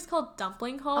to this place called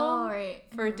Dumpling Home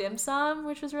for dim sum,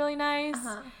 which was really nice.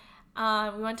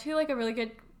 We went to, like, a really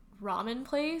good ramen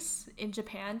place in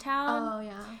Japantown. Oh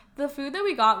yeah. The food that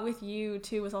we got with you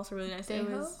too was also really nice. Daeho? It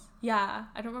was, yeah,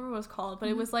 I don't remember what it was called, but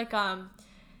it was like a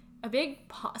big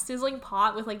sizzling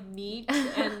pot with, like, meat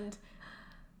and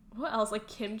what else? Like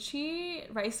kimchi,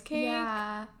 rice cake,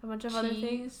 a bunch of other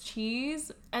things, cheese.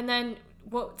 And then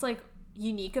what's, like,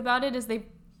 unique about it is they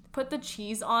put the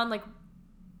cheese on, like,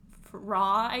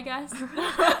 raw, I guess. I'm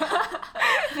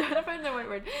trying to find the right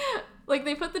word. Like,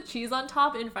 they put the cheese on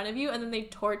top in front of you, and then they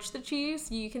torch the cheese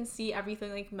so you can see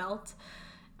everything, like, melt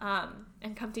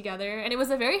and come together. And it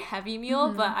was a very heavy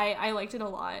meal, but I liked it a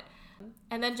lot.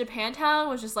 And then Japantown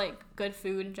was just, like, good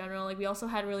food in general. Like, we also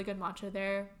had really good matcha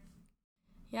there.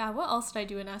 Yeah, what else did I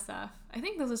do in SF? I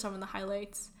think those are some of the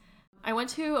highlights. I went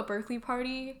to a Berkeley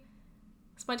party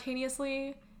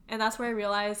spontaneously, and that's where I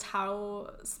realized how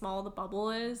small the bubble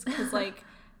is. Because, like,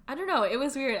 I don't know, it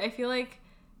was weird. I feel like,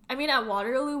 I mean, at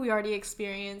Waterloo, we already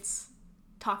experienced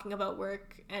talking about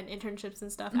work and internships and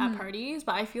stuff at parties,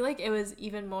 but I feel like it was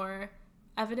even more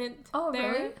evident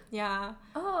there. Really? Yeah.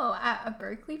 Oh, at a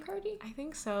Berkeley party? I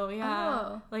think so, yeah.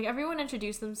 Oh. Like, everyone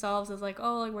introduced themselves as, like,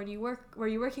 oh, like, where do you work? Were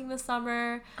you working this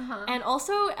summer? And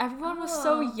also, everyone was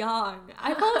so young.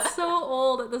 I felt so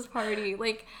old at this party.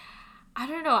 Like, I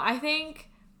don't know. I think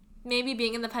maybe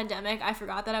being in the pandemic, I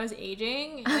forgot that I was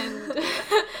aging, and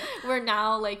we're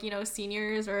now, like, you know,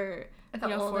 seniors or, you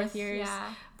know, fourth years.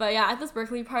 Yeah. But yeah, at this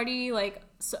Berkeley party, like,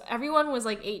 so everyone was,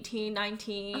 like, 18,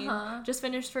 19, just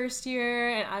finished first year,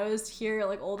 and I was here,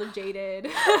 like, old and jaded.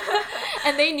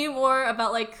 And they knew more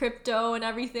about, like, crypto and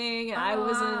everything, and I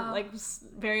wasn't, like,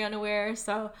 very unaware.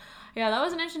 So yeah, that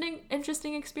was an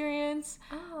interesting experience.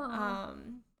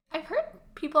 I've heard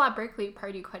people at Berkeley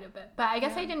party quite a bit, but I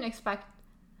guess Yeah. I didn't expect,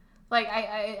 like,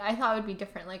 I thought it would be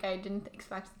different. Like, I didn't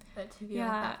expect it to be like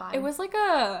that vibe. It was like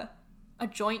a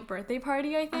joint birthday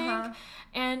party, I think. Uh-huh.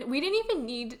 And we didn't even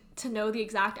need to know the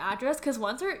exact address because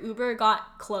once our Uber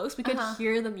got close, we could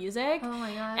hear the music. Oh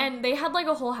my god. And they had like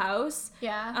a whole house.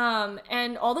 Yeah.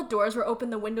 And all the doors were open,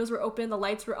 the windows were open, the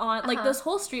lights were on. Like this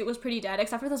whole street was pretty dead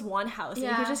except for this one house. And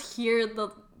you could just hear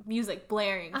the music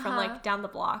blaring from like down the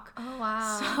block. Oh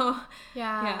wow. So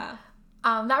yeah.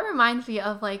 That reminds me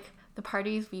of like the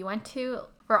parties we went to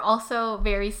were also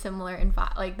very similar in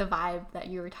like the vibe that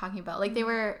you were talking about. Like they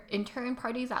were intern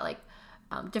parties that like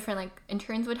different like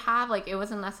interns would have. Like it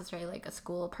wasn't necessarily like a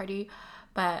school party,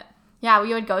 but yeah,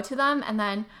 we would go to them and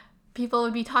then people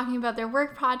would be talking about their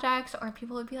work projects, or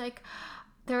people would be like,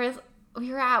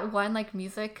 we were at one like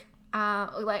music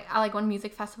like one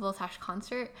music festival /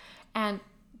 concert, and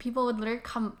people would literally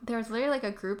come. There was literally like a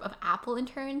group of Apple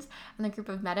interns and a group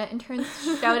of Meta interns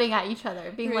shouting at each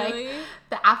other, being Really? like,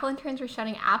 the Apple interns were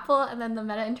shouting Apple, and then the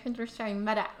Meta interns were shouting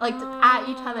Meta, like at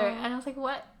each other. And I was like,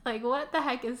 what? Like, what the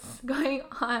heck is going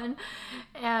on?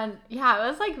 And yeah, it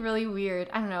was like really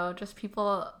weird. I don't know, just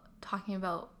people talking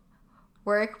about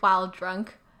work while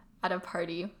drunk at a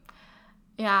party.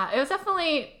 Yeah, it was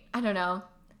definitely, I don't know.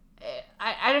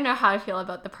 I don't know how I feel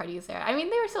about the parties there. I mean,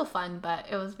 they were still fun, but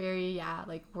it was very,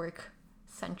 like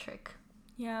work-centric.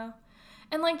 Yeah.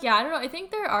 And like, I don't know. I think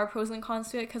there are pros and cons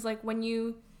to it because like when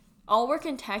you all work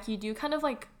in tech, you do kind of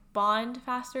like bond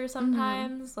faster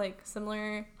sometimes, like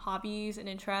similar hobbies and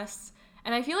interests.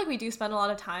 And I feel like we do spend a lot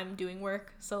of time doing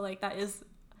work. So like that is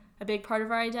a big part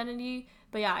of our identity.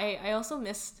 But yeah, I also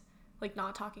missed like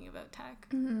not talking about tech.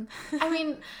 Mm-hmm. I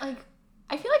mean, like,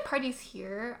 I feel like parties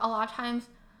here, a lot of times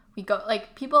we go,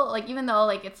 like, people, like, even though,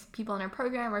 like, it's people in our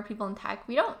program or people in tech,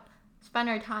 we don't spend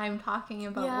our time talking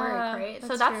about work, right?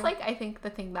 So that's, true. Like, I think the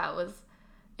thing that was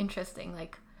interesting,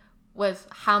 like, was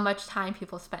how much time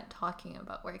people spent talking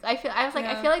about work. I feel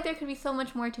like there could be so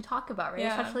much more to talk about, right?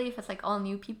 Especially if it's, like, all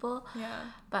new people. Yeah.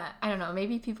 But, I don't know,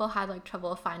 maybe people had, like,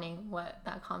 trouble finding what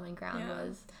that common ground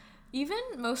was. Even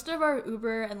most of our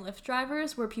Uber and Lyft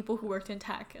drivers were people who worked in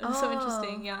tech. It was so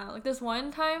interesting, yeah. Like, this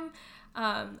one time,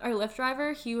 our Lyft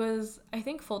driver, he was, I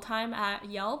think, full-time at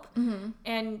Yelp. Mm-hmm.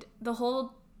 And the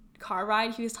whole car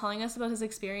ride, he was telling us about his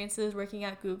experiences working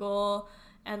at Google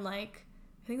and, like,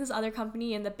 I think this other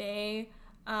company in the Bay,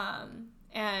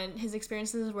 and his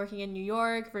experiences working in New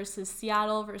York versus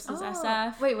Seattle versus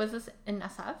SF. Wait, was this in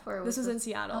SF? Or this was in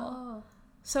Seattle. Oh.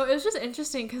 So it was just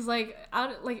interesting because, like,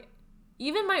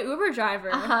 even my Uber driver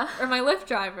or my Lyft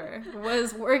driver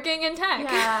was working in tech.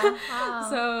 Yeah. Wow.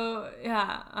 So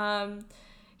yeah,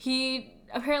 he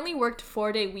apparently worked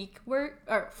 4-day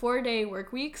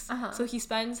work weeks. So he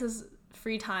spends his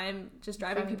free time just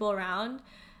driving people around.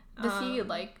 Does he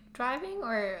like driving,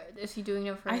 or is he doing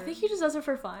it for? I think he just does it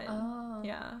for fun. Oh.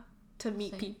 Yeah, to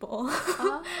meet people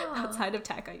outside of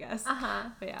tech, I guess.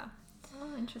 But yeah.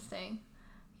 Oh, interesting.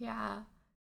 Yeah.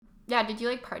 Yeah, did you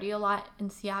like party a lot in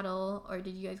Seattle, or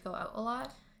did you guys go out a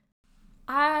lot?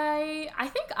 I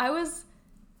think I was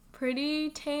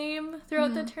pretty tame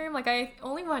throughout the term. Like I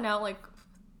only went out like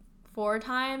 4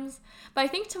 times, but I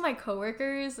think to my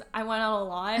coworkers I went out a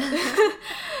lot.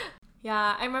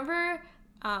 Yeah, I remember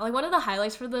like one of the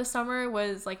highlights for the summer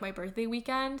was like my birthday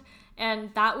weekend,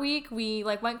 and that week we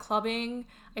like went clubbing.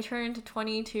 I turned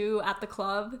 22 at the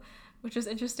club, which was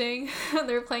interesting.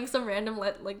 They were playing some random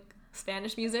like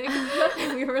Spanish music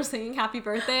and we were singing happy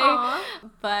birthday. Aww.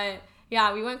 But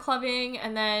yeah, we went clubbing,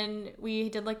 and then we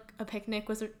did like a picnic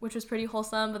which was pretty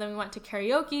wholesome, but then we went to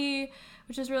karaoke,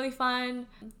 which was really fun.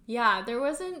 Yeah, there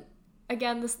wasn't,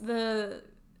 again, the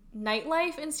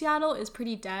nightlife in Seattle is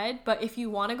pretty dead, but if you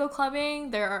want to go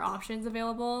clubbing, there are options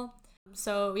available.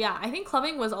 So yeah, I think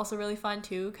clubbing was also really fun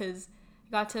too, because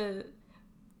you got to,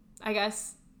 I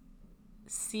guess,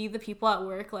 see the people at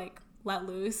work like let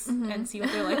loose and see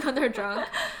what they're like when they're drunk.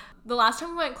 The last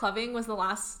time we went clubbing was the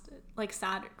last like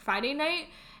Friday night,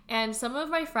 and some of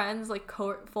my friends like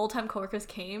full-time coworkers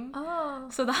came.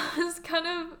 So that was kind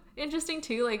of interesting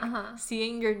too, like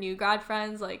seeing your new grad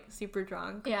friends like super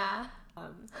drunk. Yeah.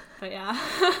 But yeah.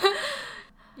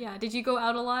 Yeah, did you go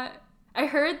out a lot? I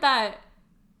heard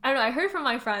from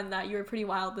my friend that you were pretty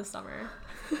wild this summer.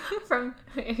 From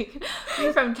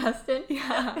Justin?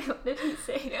 Yeah. What did he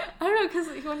say? I don't know,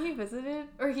 because when he visited,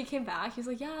 or he came back, he was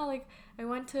like, yeah, like, I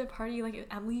went to a party, like,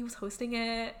 Emily was hosting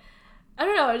it. I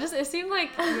don't know, it seemed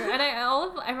like, and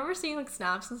I remember seeing, like,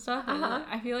 snaps and stuff, and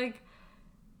I feel like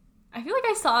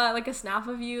I saw, like, a snap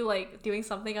of you, like, doing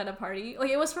something at a party.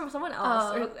 Like, it was from someone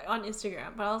else or on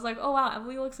Instagram, but I was like, oh, wow,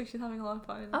 Emily looks like she's having a lot of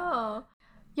fun. Oh.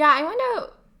 Yeah, I went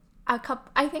out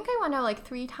I think I went out like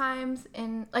 3 times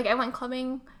I went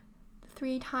clubbing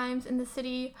 3 times in the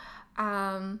city.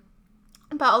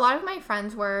 But a lot of my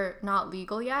friends were not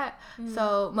legal yet.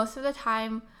 So most of the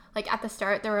time, like at the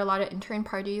start, there were a lot of intern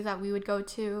parties that we would go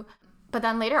to. But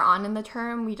then later on in the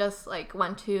term, we just like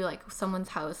went to like someone's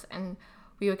house and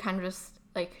we would kind of just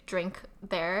like drink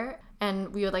there.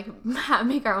 And we would like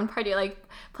make our own party, like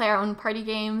play our own party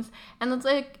games. And it's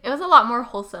like, it was a lot more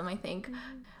wholesome, I think.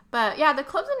 But yeah, the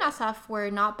clubs in SF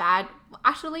were not bad.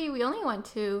 Actually,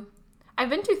 I've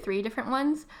been to 3 different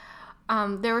ones.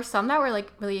 There were some that were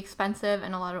like really expensive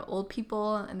and a lot of old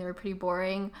people and they were pretty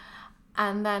boring.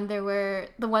 And then there were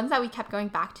the ones that we kept going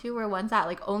back to were ones that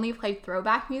like only played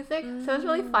throwback music. So it was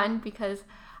really fun because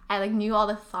I like knew all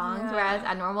the songs, whereas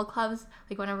at normal clubs,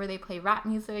 like whenever they play rap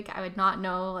music, I would not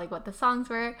know like what the songs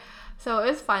were. So it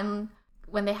was fun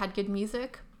when they had good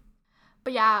music.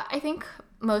 But yeah, I think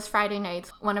most Friday nights,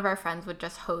 one of our friends would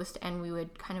just host and we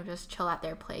would kind of just chill at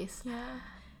their place. Yeah.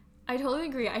 I totally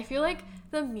agree. I feel like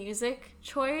the music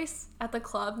choice at the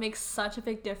club makes such a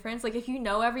big difference. Like if you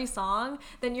know every song,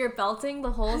 then you're belting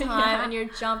the whole time and you're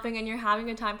jumping and you're having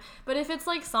a time. But if it's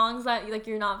like songs that like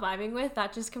you're not vibing with,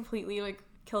 that just completely like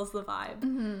kills the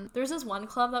vibe. There's this one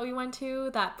club that we went to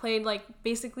that played like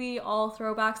basically all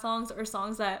throwback songs or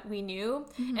songs that we knew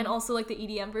and also like the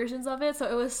EDM versions of it.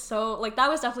 So it was so like that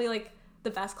was definitely like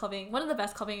one of the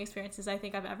best clubbing experiences I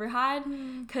think I've ever had,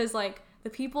 because like the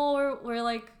people were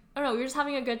like, I don't know, we were just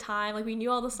having a good time. Like, we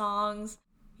knew all the songs.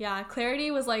 Yeah,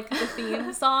 Clarity was, like, the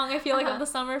theme song, I feel like, of the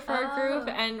summer for our group.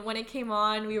 And when it came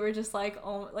on, we were just, like,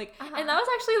 oh, like... And that was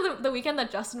actually the weekend that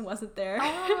Justin wasn't there.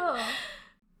 Oh.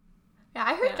 Yeah,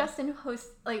 I heard Justin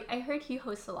hosts... Like, I heard he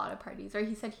hosts a lot of parties. Or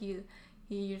he said he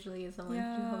usually is the one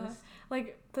who hosts.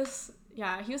 Like, this...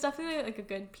 Yeah, he was definitely, like, a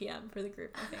good PM for the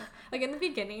group, I think. Like, in the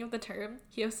beginning of the term,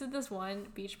 he hosted this one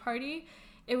beach party.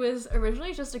 It was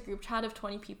originally just a group chat of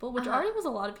 20 people, which already was a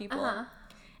lot of people.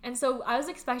 And so I was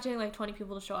expecting, like, 20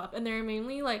 people to show up. And they were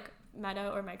mainly, like,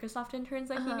 Meta or Microsoft interns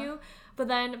that he knew. But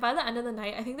then by the end of the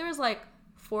night, I think there was, like,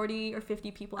 40 or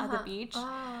 50 people at the beach.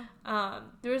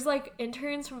 There was, like,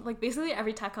 interns from, like, basically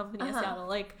every tech company in Seattle.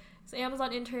 Like, so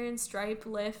Amazon interns, Stripe,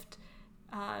 Lyft,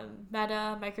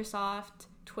 Meta, Microsoft,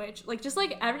 Twitch, like just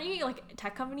like every like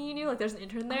tech company you knew, like there's an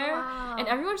intern there. And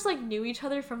everyone just like knew each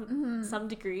other from some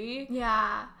degree.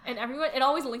 And everyone, it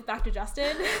always linked back to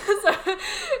Justin. So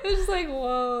it was just like,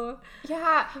 whoa.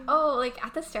 Like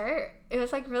at the start it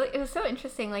was like really, it was so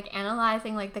interesting, like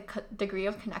analyzing like the degree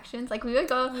of connections. Like we would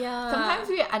go, sometimes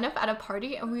we would end up at a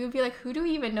party and we would be like, who do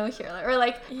we even know here? Or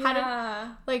like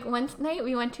like one night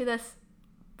we went to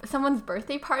someone's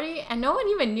birthday party and no one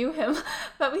even knew him,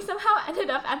 but we somehow ended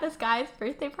up at this guy's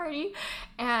birthday party.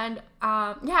 And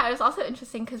it was also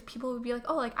interesting because people would be like,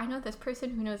 oh, like I know this person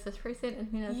who knows this person and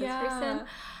who knows this person.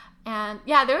 And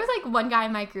there was like one guy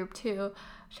in my group too,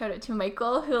 shout out to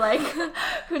Michael, who like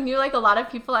who knew like a lot of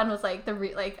people and was like I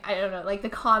don't know, like the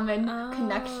common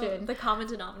connection, the common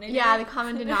denominator. The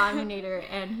common denominator.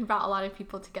 And he brought a lot of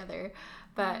people together.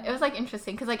 But it was, like,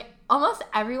 interesting because, like, almost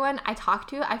everyone I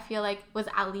talked to, I feel like, was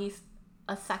at least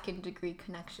a second-degree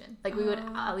connection. Like, we would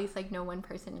at least, like, know one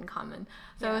person in common.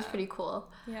 So it was pretty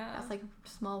cool. It's, like, a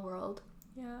small world.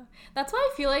 That's why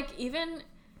I feel like even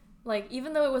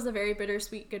though it was a very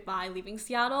bittersweet goodbye leaving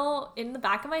Seattle, in the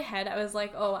back of my head, I was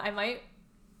like, oh,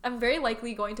 I'm very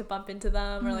likely going to bump into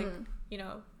them or, like, you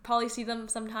know, probably see them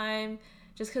sometime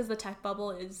just because the tech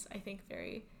bubble is, I think,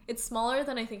 it's smaller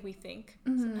than I think we think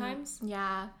sometimes.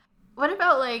 Yeah. What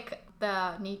about, like,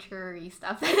 the nature-y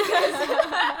stuff?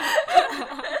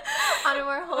 On a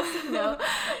more wholesome note.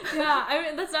 I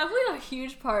mean, that's definitely a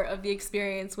huge part of the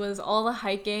experience was all the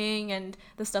hiking and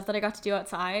the stuff that I got to do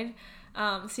outside.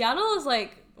 Seattle is,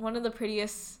 like, one of the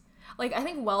prettiest, like, I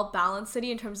think well-balanced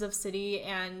city in terms of city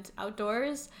and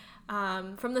outdoors.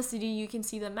 From the city, you can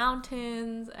see the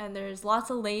mountains, and there's lots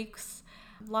of lakes,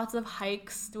 lots of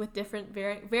hikes with different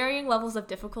varying levels of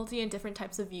difficulty and different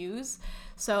types of views.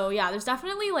 So there's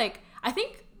definitely like, I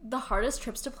think the hardest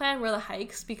trips to plan were the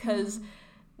hikes because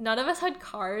none of us had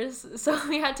cars, so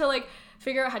we had to like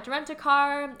figure out how to rent a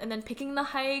car and then picking the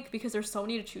hike because there's so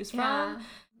many to choose from.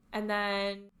 And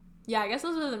then I guess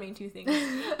those were the main two things.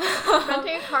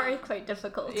 Renting a car is quite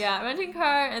difficult. Renting a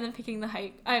car and then picking the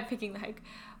hike.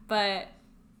 But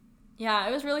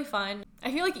it was really fun.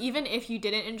 I feel like even if you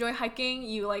didn't enjoy hiking,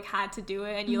 you like had to do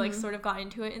it and you like sort of got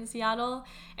into it in Seattle.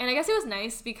 And I guess it was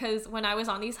nice because when I was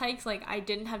on these hikes, like I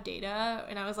didn't have data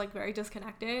and I was like very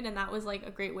disconnected, and that was like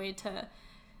a great way to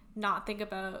not think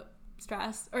about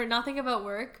stress or not think about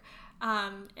work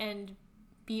and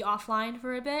be offline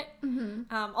for a bit.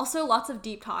 Also lots of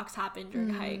deep talks happen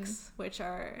during hikes, which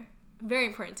are very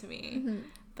important to me.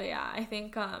 But yeah, I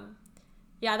think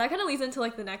yeah, that kind of leads into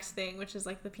like the next thing, which is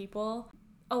like the people.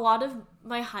 A lot of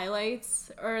my highlights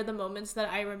or the moments that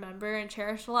I remember and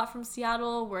cherish a lot from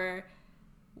Seattle were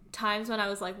times when I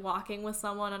was like walking with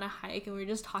someone on a hike and we were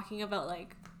just talking about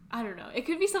like, I don't know, it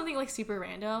could be something like super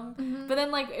random, but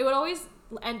then like it would always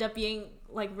end up being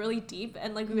like really deep,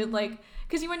 and like we would like,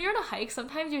 because when you're on a hike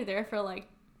sometimes you're there for like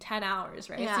 10 hours,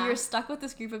 right? So you're stuck with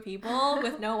this group of people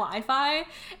with no Wi-Fi,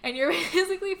 and you're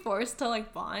basically forced to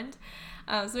like bond.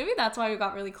 So maybe that's why we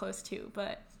got really close too.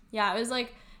 But yeah, it was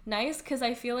like nice because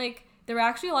I feel like there were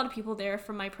actually a lot of people there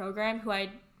from my program who I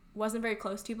wasn't very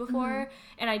close to before,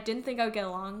 and I didn't think I would get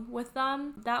along with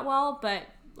them that well, but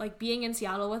like being in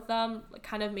Seattle with them like,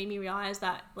 kind of made me realize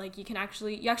that like you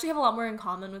actually have a lot more in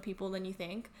common with people than you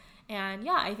think. And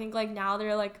yeah, I think like now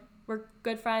they're like, we're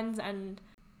good friends, and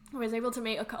I was able to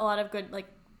make a lot of good like,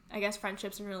 I guess,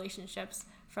 friendships and relationships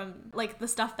from like the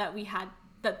stuff that we had,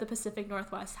 that the Pacific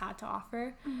Northwest had to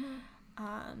offer.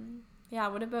 Yeah,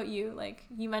 what about you? Like,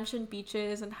 you mentioned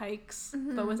beaches and hikes,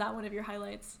 but was that one of your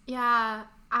highlights? Yeah,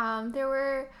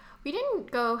 we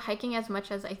didn't go hiking as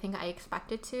much as I think I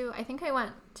expected to. I think I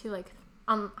went to like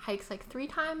hikes like 3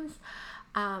 times,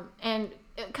 and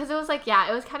because it was like,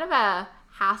 yeah, it was kind of a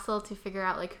hassle to figure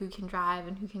out like who can drive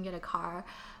and who can get a car,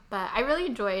 but I really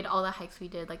enjoyed all the hikes we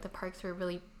did. Like the parks were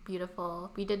really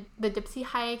beautiful. We did the Dipsy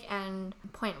hike and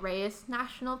Point Reyes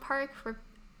National Park for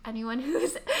anyone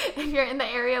who's, if you're in the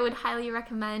area, would highly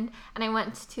recommend. And I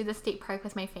went to the state park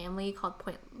with my family called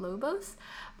Point Lobos,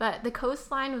 but the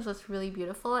coastline was just really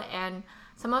beautiful, and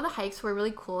some of the hikes were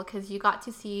really cool because you got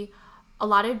to see a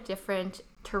lot of different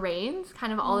terrains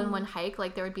kind of all in one hike.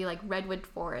 Like there would be like redwood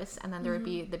forests, and then there would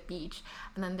be the beach,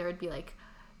 and then there would be like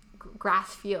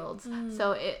grass fields.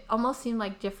 So it almost seemed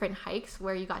like different hikes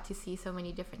where you got to see so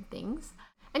many different things.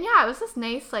 And yeah, it was just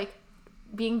nice like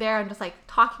being there and just like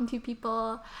talking to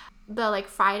people. The like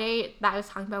Friday that I was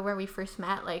talking about where we first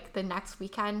met, like the next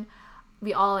weekend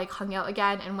we all like hung out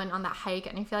again and went on that hike,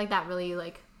 and I feel like that really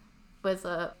like was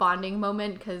a bonding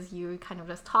moment because you kind of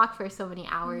just talk for so many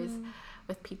hours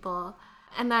with people.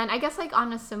 And then I guess like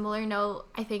on a similar note,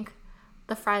 I think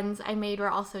the friends I made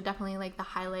were also definitely like the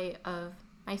highlight of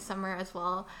my summer as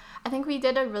well. I think we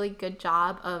did a really good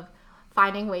job of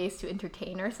finding ways to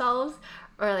entertain ourselves,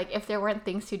 or like if there weren't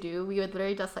things to do, we would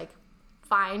literally just like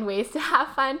find ways to have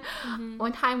fun.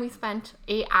 One time we spent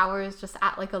 8 hours just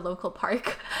at like a local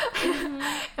park and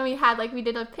we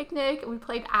did a picnic, we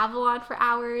played Avalon for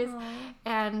hours.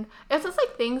 And it was just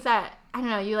like things that, I don't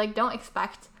know, you like don't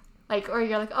expect, like, or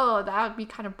you're like, oh, that would be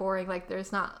kind of boring, like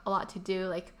there's not a lot to do.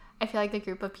 Like I feel like the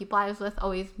group of people I was with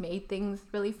always made things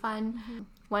really fun.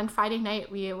 One Friday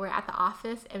night we were at the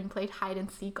office and played hide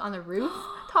and seek on the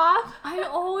rooftop. I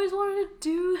always wanted to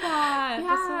do that.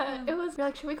 Yeah, it was, we're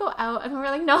like, should we go out? And we were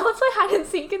like, no, let's play hide and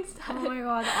seek instead. Oh my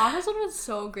god, the office one was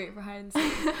so great for hide and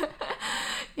seek.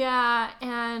 Yeah,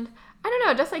 and I don't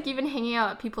know, just like even hanging out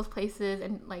at people's places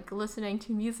and like listening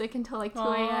to music until like 2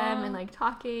 a.m. and like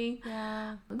talking.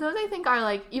 Yeah. Those I think are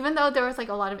like, even though there was like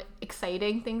a lot of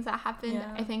exciting things that happened,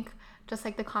 I think just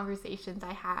like the conversations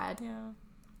I had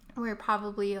were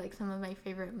probably like some of my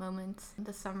favorite moments in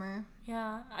the summer.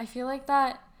 Yeah, I feel like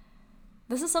that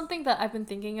this is something that I've been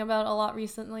thinking about a lot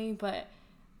recently, but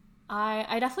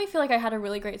I definitely feel like I had a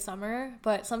really great summer,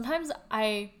 but sometimes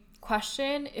I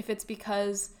question if it's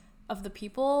because of the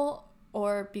people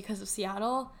or because of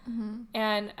Seattle.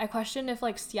 And I question if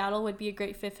like Seattle would be a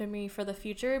great fit for me for the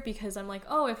future, because I'm like,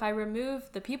 oh, if I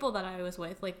remove the people that I was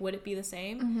with, like would it be the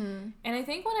same? And I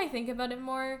think when I think about it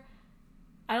more,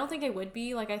 I don't think it would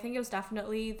be. Like I think it was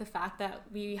definitely the fact that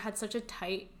we had such a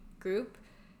tight group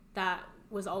that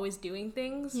was always doing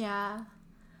things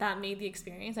that made the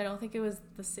experience. I don't think it was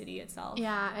the city itself.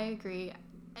 Yeah, I agree.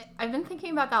 I've been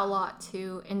thinking about that a lot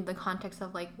too, in the context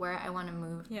of like where I want to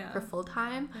move for full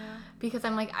time, because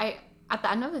I'm like, at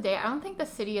the end of the day, I don't think the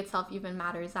city itself even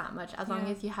matters that much as long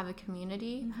as you have a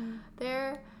community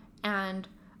there. And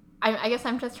I guess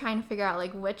I'm just trying to figure out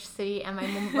like which city am I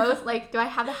most like, do I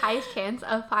have the highest chance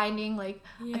of finding like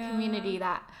a community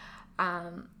that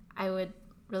I would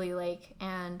really like.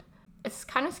 And it's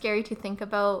kind of scary to think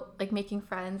about like making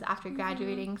friends after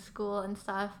graduating school and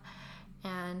stuff.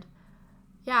 And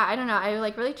yeah, I don't know. I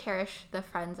like really cherish the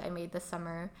friends I made this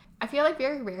summer. I feel like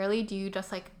very rarely do you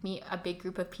just like meet a big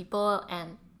group of people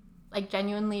and like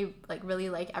genuinely like really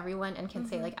like everyone and can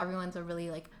say like everyone's a really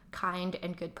like kind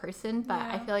and good person. But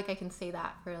I feel like I can say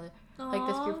that for like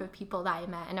this group of people that I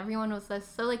met, and everyone was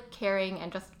just so like caring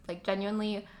and just like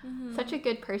genuinely such a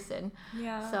good person.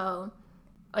 So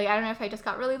like I don't know if I just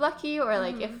got really lucky or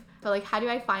like if, but like how do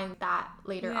I find that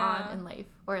later on in life,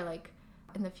 or like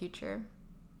in the future.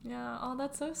 Yeah. Oh,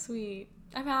 that's so sweet.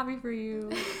 I'm happy for you.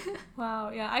 Wow.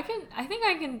 Yeah. I think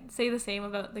I can say the same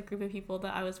about the group of people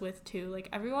that I was with too.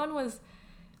 Like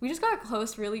we just got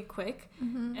close really quick,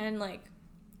 and like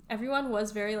everyone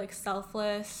was very like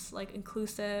selfless, like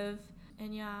inclusive.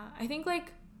 And yeah, I think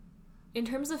like in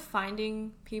terms of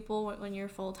finding people when you're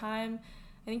full-time,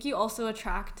 I think you also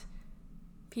attract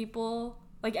people.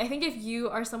 Like I think if you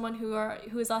are someone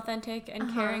who is authentic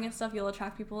and caring and stuff, you'll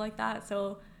attract people like that.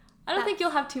 So I don't think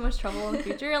you'll have too much trouble in the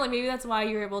future. Like maybe that's why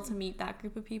you're able to meet that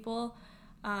group of people.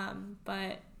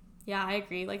 But yeah, I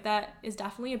agree. Like that is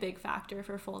definitely a big factor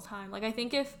for full-time. Like I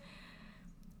think if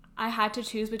I had to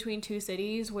choose between two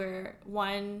cities where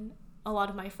one, a lot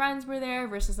of my friends were there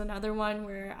versus another one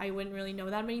where I wouldn't really know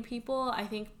that many people, I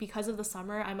think because of the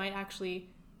summer, I might actually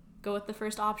go with the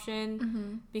first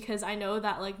option because I know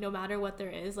that like no matter what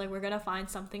there is, like we're gonna find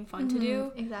something fun to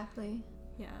do. Exactly.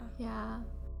 Yeah.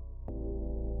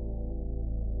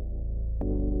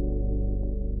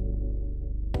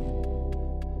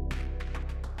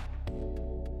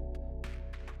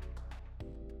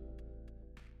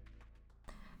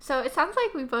 So it sounds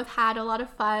like we both had a lot of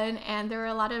fun, and there were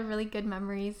a lot of really good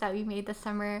memories that we made this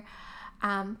summer.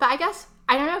 But I guess,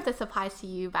 I don't know if this applies to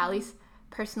you, but at least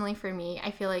personally for me, I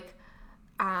feel like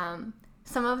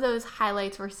some of those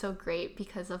highlights were so great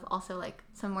because of also like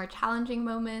some more challenging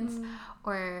moments,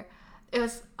 or it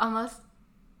was almost,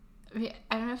 I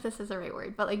don't know if this is the right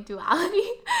word, but like duality.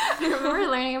 I remember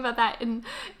learning about that in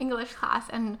English class,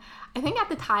 and I think at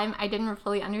the time I didn't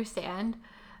fully understand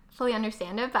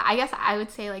it, but I guess I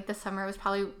would say like the summer was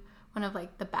probably one of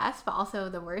like the best but also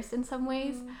the worst in some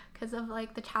ways because of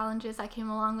like the challenges that came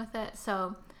along with it.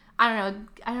 So I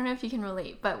don't know if you can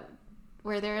relate, but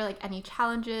were there like any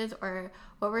challenges, or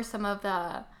what were some of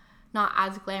the not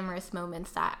as glamorous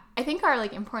moments that I think are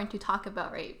like important to talk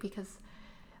about, right? Because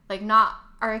like not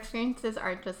our experiences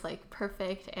aren't just like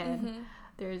perfect, and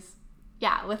there's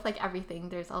with like everything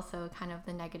there's also kind of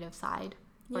the negative side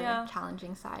or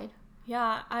challenging side.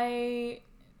 Yeah, I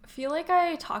feel like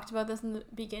I talked about this in the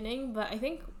beginning, but I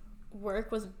think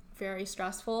work was very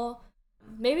stressful.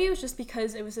 Maybe it was just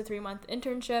because it was a 3-month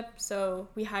internship, so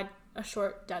we had a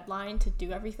short deadline to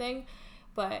do everything,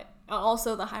 but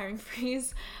also the hiring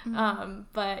freeze.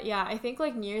 But yeah, I think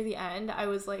like near the end, I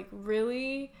was like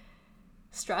really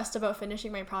stressed about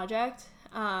finishing my project,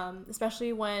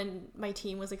 especially when my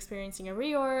team was experiencing a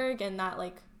reorg and that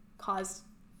like caused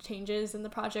changes in the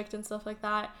project and stuff like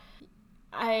that.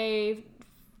 I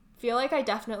feel like I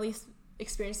definitely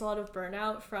experienced a lot of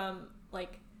burnout from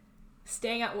like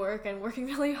staying at work and working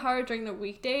really hard during the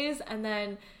weekdays and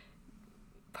then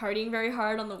partying very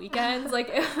hard on the weekends. Like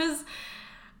it was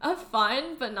a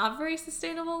fun but not very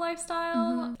sustainable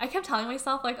lifestyle. I kept telling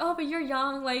myself like, oh, but you're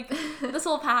young, like this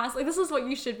will pass, like this is what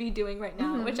you should be doing right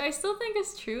now, which I still think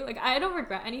is true. Like I don't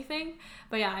regret anything,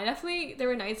 but yeah, there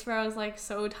were nights where I was like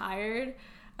so tired,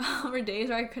 or days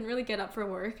where I couldn't really get up for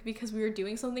work because we were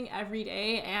doing something every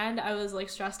day and I was like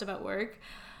stressed about work.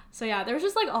 So yeah, there was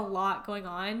just like a lot going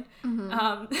on.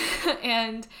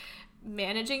 And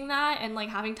managing that and like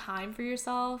having time for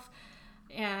yourself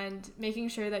and making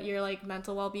sure that your like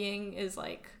mental well-being is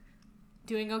like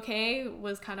doing okay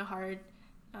was kind of hard.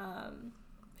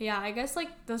 Yeah, I guess like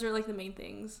those are like the main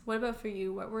things. What about for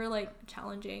you? What were like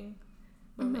challenging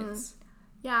moments?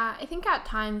 Yeah, I think at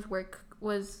times work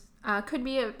was could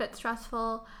be a bit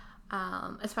stressful,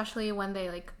 especially when they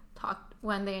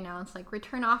announced like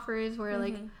return offers were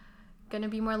like gonna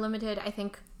be more limited. I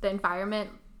think the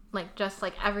environment, like just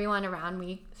like everyone around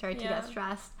me started to get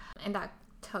stressed, and that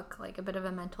took like a bit of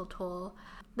a mental toll.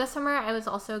 This summer I was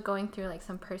also going through like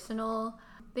some personal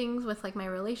things with like my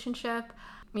relationship.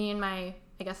 Me and my,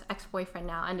 I guess, ex-boyfriend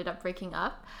now ended up breaking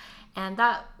up, and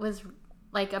that was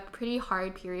like a pretty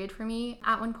hard period for me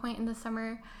at one point in the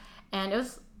summer, and it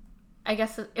was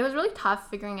really tough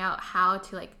figuring out how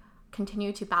to like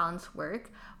continue to balance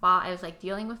work while I was like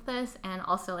dealing with this, and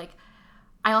also like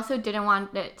I also didn't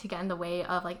want it to get in the way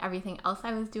of like everything else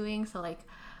I was doing. So like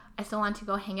I still want to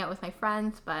go hang out with my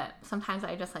friends, but sometimes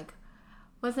I just like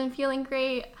wasn't feeling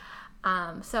great.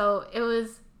 So it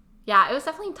was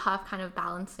definitely tough kind of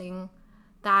balancing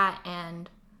that, and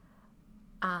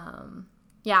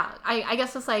I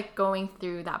guess it's like going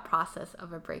through that process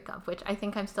of a breakup, which I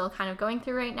think I'm still kind of going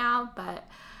through right now, but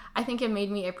I think it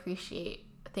made me appreciate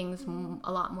things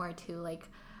a lot more too. Like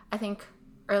I think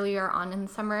earlier on in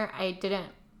the summer, I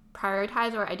didn't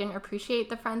prioritize or I didn't appreciate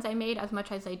the friends I made as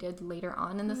much as I did later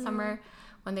on in the summer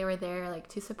when they were there like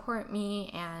to support me,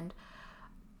 and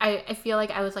I feel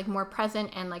like I was like more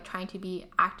present and like trying to be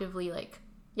actively like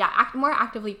more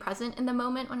actively present in the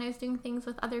moment when I was doing things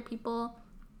with other people.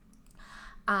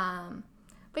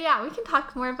 But yeah, we can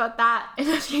talk more about that in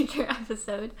a future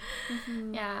episode.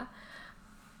 Mm-hmm. Yeah.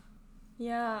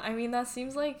 Yeah, I mean, that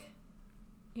seems like,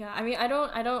 yeah, I mean, I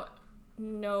don't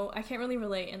know, I can't really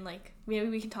relate, and like, maybe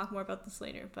we can talk more about this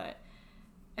later, but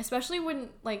especially when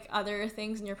like other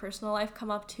things in your personal life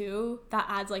come up too, that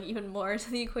adds like even more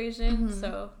to the equation. Mm-hmm.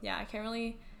 So yeah, I can't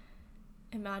really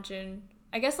imagine.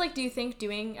 I guess, like, do you think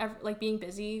like being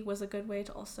busy was a good way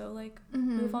to also like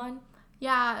move on?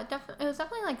 Yeah, it was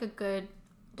definitely like a good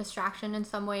distraction in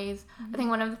some ways. I think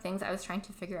one of the things I was trying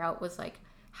to figure out was like,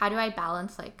 how do I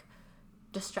balance like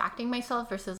distracting myself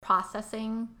versus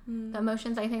processing the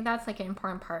emotions? I think that's like an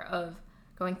important part of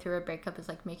going through a breakup, is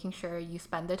like making sure you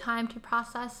spend the time to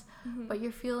process what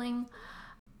you're feeling.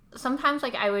 Sometimes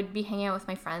like I would be hanging out with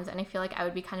my friends and I feel like I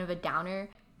would be kind of a downer.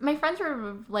 My friends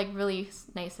were like really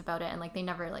nice about it, and like they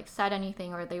never like said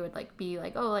anything, or they would like be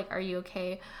like, oh, like, are you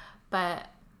okay? But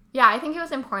yeah, I think it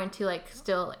was important to like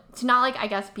still to not like, I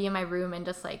guess, be in my room and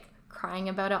just like crying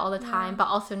about it all the time, but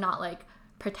also not like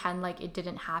pretend like it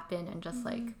didn't happen and just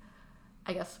like,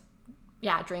 I guess,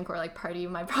 yeah, drink or like party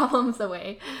my problems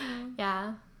away.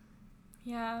 Yeah.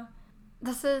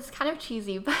 This is kind of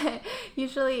cheesy, but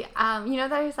usually you know,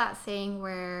 there's that saying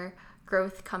where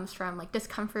growth comes from like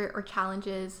discomfort or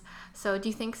challenges. So do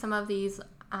you think some of these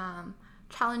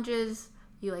challenges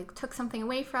you like took something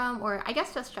away from, or I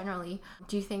guess just generally,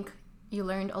 do you think you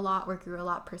learned a lot or grew a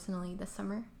lot personally this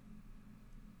summer?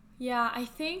 Yeah, I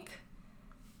think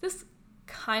this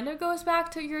kind of goes back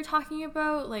to what you were talking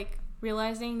about, like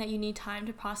realizing that you need time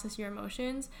to process your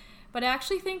emotions. But I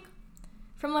actually think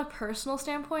from a personal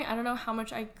standpoint, I don't know how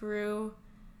much I grew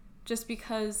just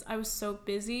because I was so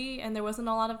busy and there wasn't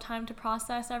a lot of time to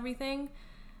process everything.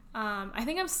 I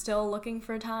think I'm still looking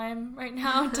for time right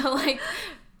now to like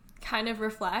kind of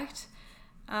reflect.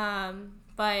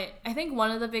 But I think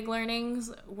one of the big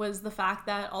learnings was the fact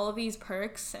that all of these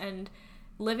perks and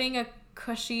living a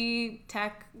cushy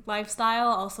tech lifestyle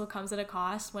also comes at a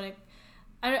cost.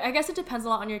 I guess it depends a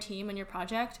lot on your team and your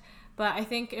project, but I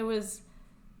think it was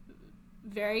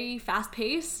very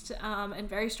fast-paced and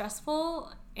very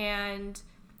stressful. And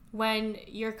when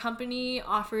your company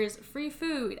offers free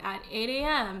food at 8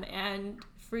 a.m. and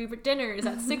free dinners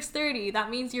at 6:30, that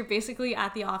means you're basically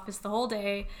at the office the whole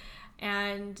day.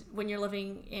 And when you're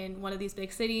living in one of these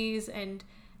big cities and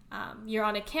you're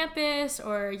on a campus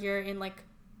or you're in like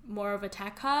more of a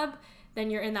tech hub,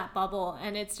 then you're in that bubble.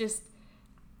 And it's just,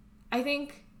 I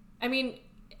think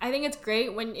it's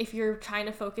great if you're trying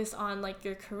to focus on like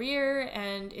your career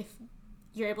and if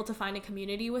you're able to find a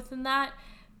community within that,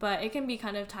 but it can be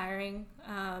kind of tiring.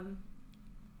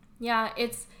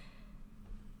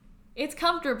 It's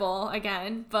comfortable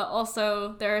again, but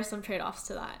also there are some trade-offs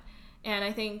to that. And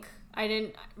I think I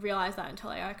didn't realize that until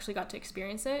I actually got to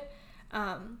experience it.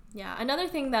 Another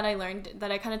thing that I learned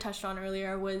that I kind of touched on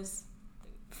earlier was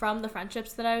from the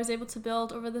friendships that I was able to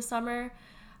build over the summer.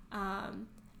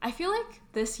 I feel like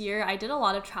this year I did a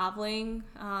lot of traveling.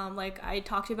 Like I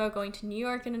talked about going to New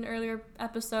York in an earlier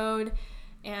episode,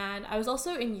 and I was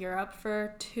also in Europe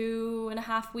for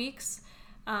 2.5 weeks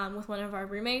with one of our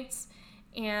roommates.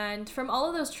 And from all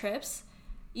of those trips,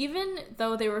 even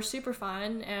though they were super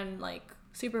fun and like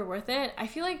super worth it, I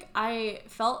feel like I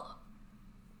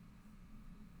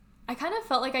kind of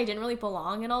felt like I didn't really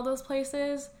belong in all those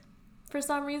places for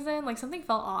some reason. Like something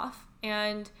felt off.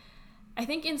 And I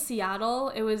think in Seattle,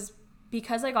 it was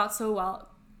because I got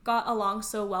along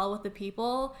so well with the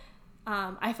people.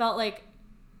 I felt like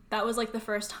that was like the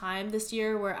first time this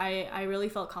year where I really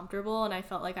felt comfortable and I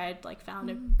felt like I had like found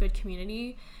a good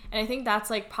community. And I think that's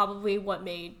like probably what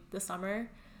made the summer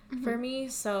for me.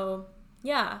 So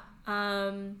yeah,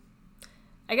 I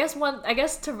guess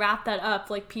to wrap that up,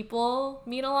 like people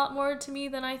mean a lot more to me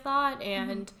than I thought,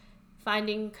 and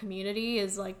finding community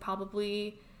is like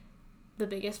probably the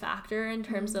biggest factor in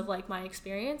terms of like my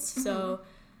experience. So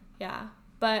yeah,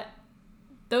 but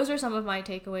those are some of my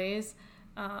takeaways.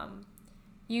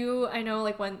 I know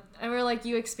like when I remember like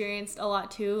you experienced a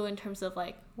lot too in terms of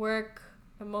like work,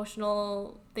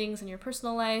 emotional things in your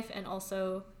personal life, and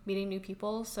also meeting new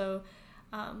people. So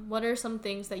what are some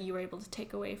things that you were able to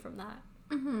take away from that?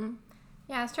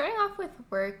 Yeah, starting off with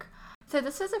work. So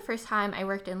this was the first time I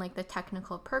worked in like the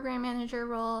technical program manager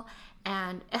role,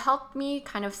 and it helped me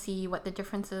kind of see what the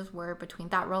differences were between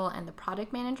that role and the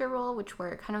product manager role, which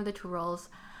were kind of the two roles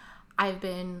I've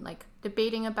been like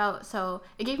debating about. So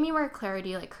it gave me more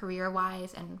clarity like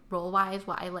career-wise and role-wise,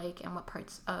 what I like and what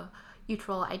parts of each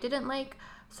role I didn't like.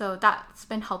 So that's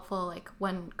been helpful like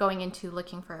when going into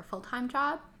looking for a full-time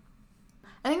job.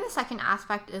 I think the second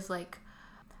aspect is like,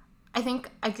 I think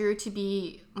I grew to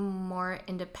be more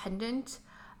independent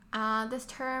This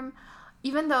term,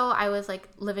 even though I was like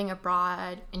living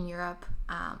abroad in Europe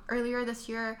earlier this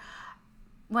year,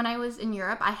 when I was in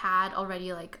Europe, I had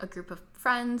already like a group of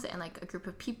friends and like a group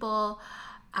of people.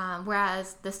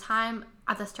 Whereas this time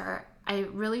at the start, I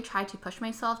really tried to push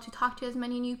myself to talk to as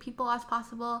many new people as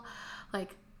possible.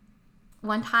 Like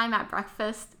one time at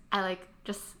breakfast, I like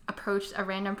just approached a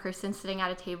random person sitting at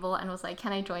a table and was like,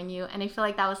 "Can I join you?" And I feel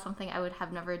like that was something I would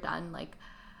have never done like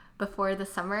before the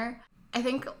summer. I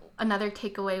think another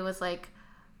takeaway was like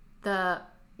the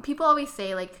people always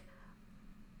say like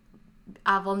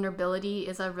vulnerability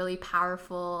is a really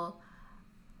powerful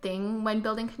thing when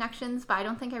building connections, but I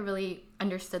don't think I really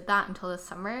understood that until this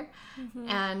summer.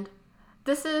 And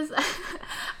this is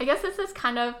I guess this is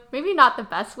kind of maybe not the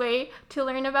best way to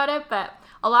learn about it, but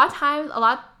a lot of times a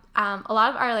lot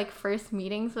of our like first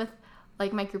meetings with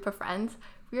like my group of friends,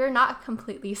 we were not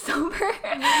completely sober.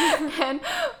 And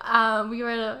we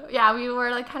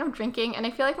were like kind of drinking, and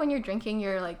I feel like when you're drinking,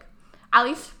 you're like, at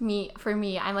least for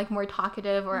me, I'm like more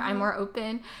talkative, or I'm more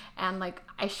open, and like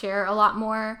I share a lot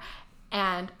more,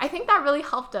 and I think that really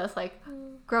helped us like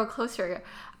grow closer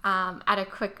at a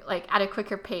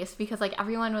quicker pace, because like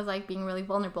everyone was like being really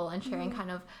vulnerable and sharing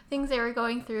kind of things they were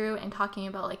going through and talking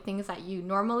about like things that you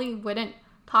normally wouldn't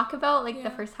talk about like the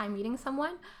first time meeting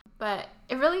someone. But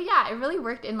it really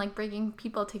worked in like bringing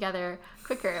people together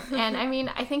quicker. And I mean,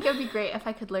 I think it would be great if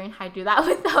I could learn how to do that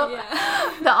without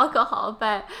the alcohol.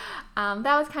 But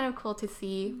that was kind of cool to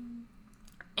see.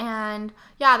 And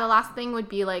yeah, the last thing would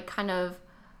be like kind of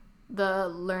the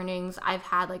learnings I've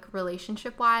had like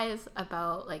relationship wise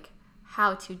about like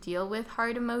how to deal with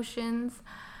hard emotions,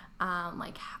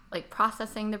 like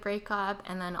processing the breakup,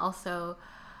 and then also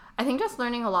I think just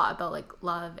learning a lot about like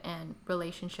love and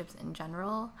relationships in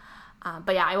general.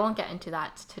 But yeah, I won't get into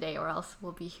that today, or else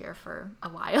we'll be here for a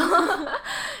while.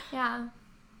 Yeah.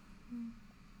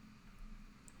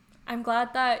 I'm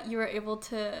glad that you were able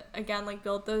to, again, like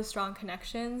build those strong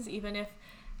connections, even if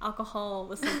alcohol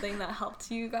was something that helped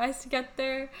you guys to get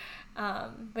there.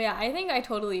 But yeah, I think I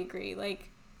totally agree. Like,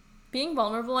 being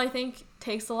vulnerable, I think,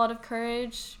 takes a lot of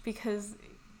courage, because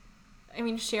I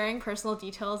mean, sharing personal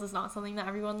details is not something that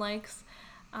everyone likes.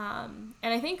 And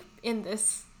I think in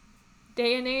this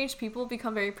day and age, people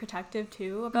become very protective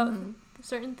too about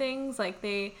certain things. Like,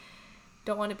 they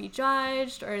don't want to be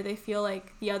judged, or they feel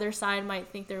like the other side might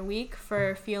think they're weak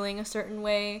for feeling a certain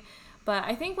way. But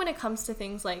I think when it comes to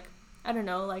things like, I don't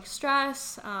know, like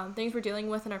stress, things we're dealing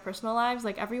with in our personal lives,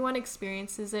 like everyone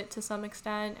experiences it to some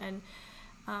extent. And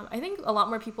I think a lot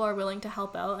more people are willing to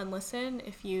help out and listen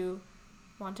if you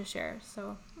want to share.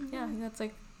 So yeah, I think that's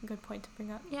like a good point to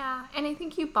bring up. Yeah, and I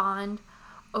think you bond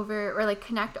over, or like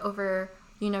connect over,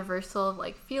 universal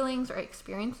like feelings or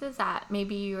experiences that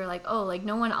maybe you were like, oh, like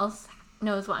no one else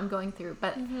knows what I'm going through,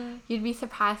 but you'd be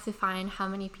surprised to find how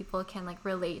many people can like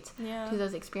relate to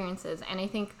those experiences. And I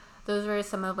think those were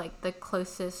some of like the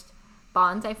closest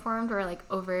bonds I formed, or like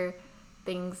over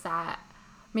things that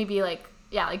maybe like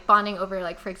bonding over,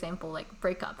 like for example, like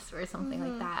breakups or something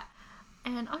like that.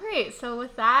 And all right, so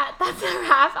with that, that's a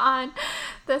wrap on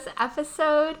this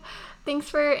episode. Thanks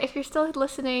for, if you're still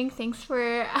listening, thanks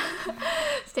for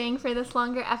staying for this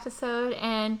longer episode,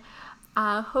 and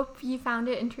hope you found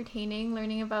it entertaining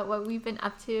learning about what we've been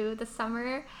up to this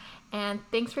summer. And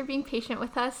thanks for being patient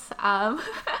with us.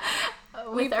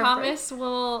 We promise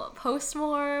we'll post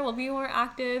more, we'll be more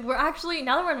active. We're actually,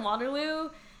 now that we're in Waterloo,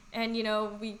 and you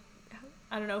know,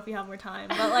 I don't know if we have more time,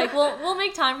 but like we'll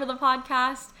make time for the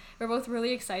podcast. We're both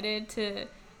really excited to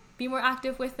be more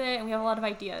active with it, and we have a lot of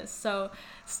ideas. So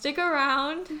stick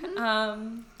around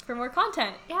for more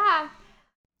content. Yeah.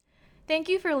 Thank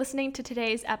you for listening to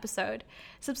today's episode.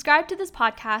 Subscribe to this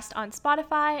podcast on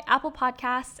Spotify, Apple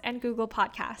Podcasts, and Google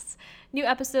Podcasts. New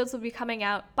episodes will be coming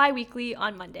out bi-weekly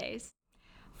on Mondays.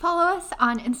 Follow us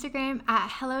on Instagram at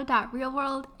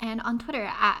hello.realworld and on Twitter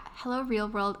at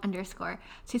hellorealworld_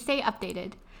 to stay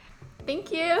updated.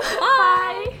 Thank you.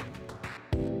 Bye.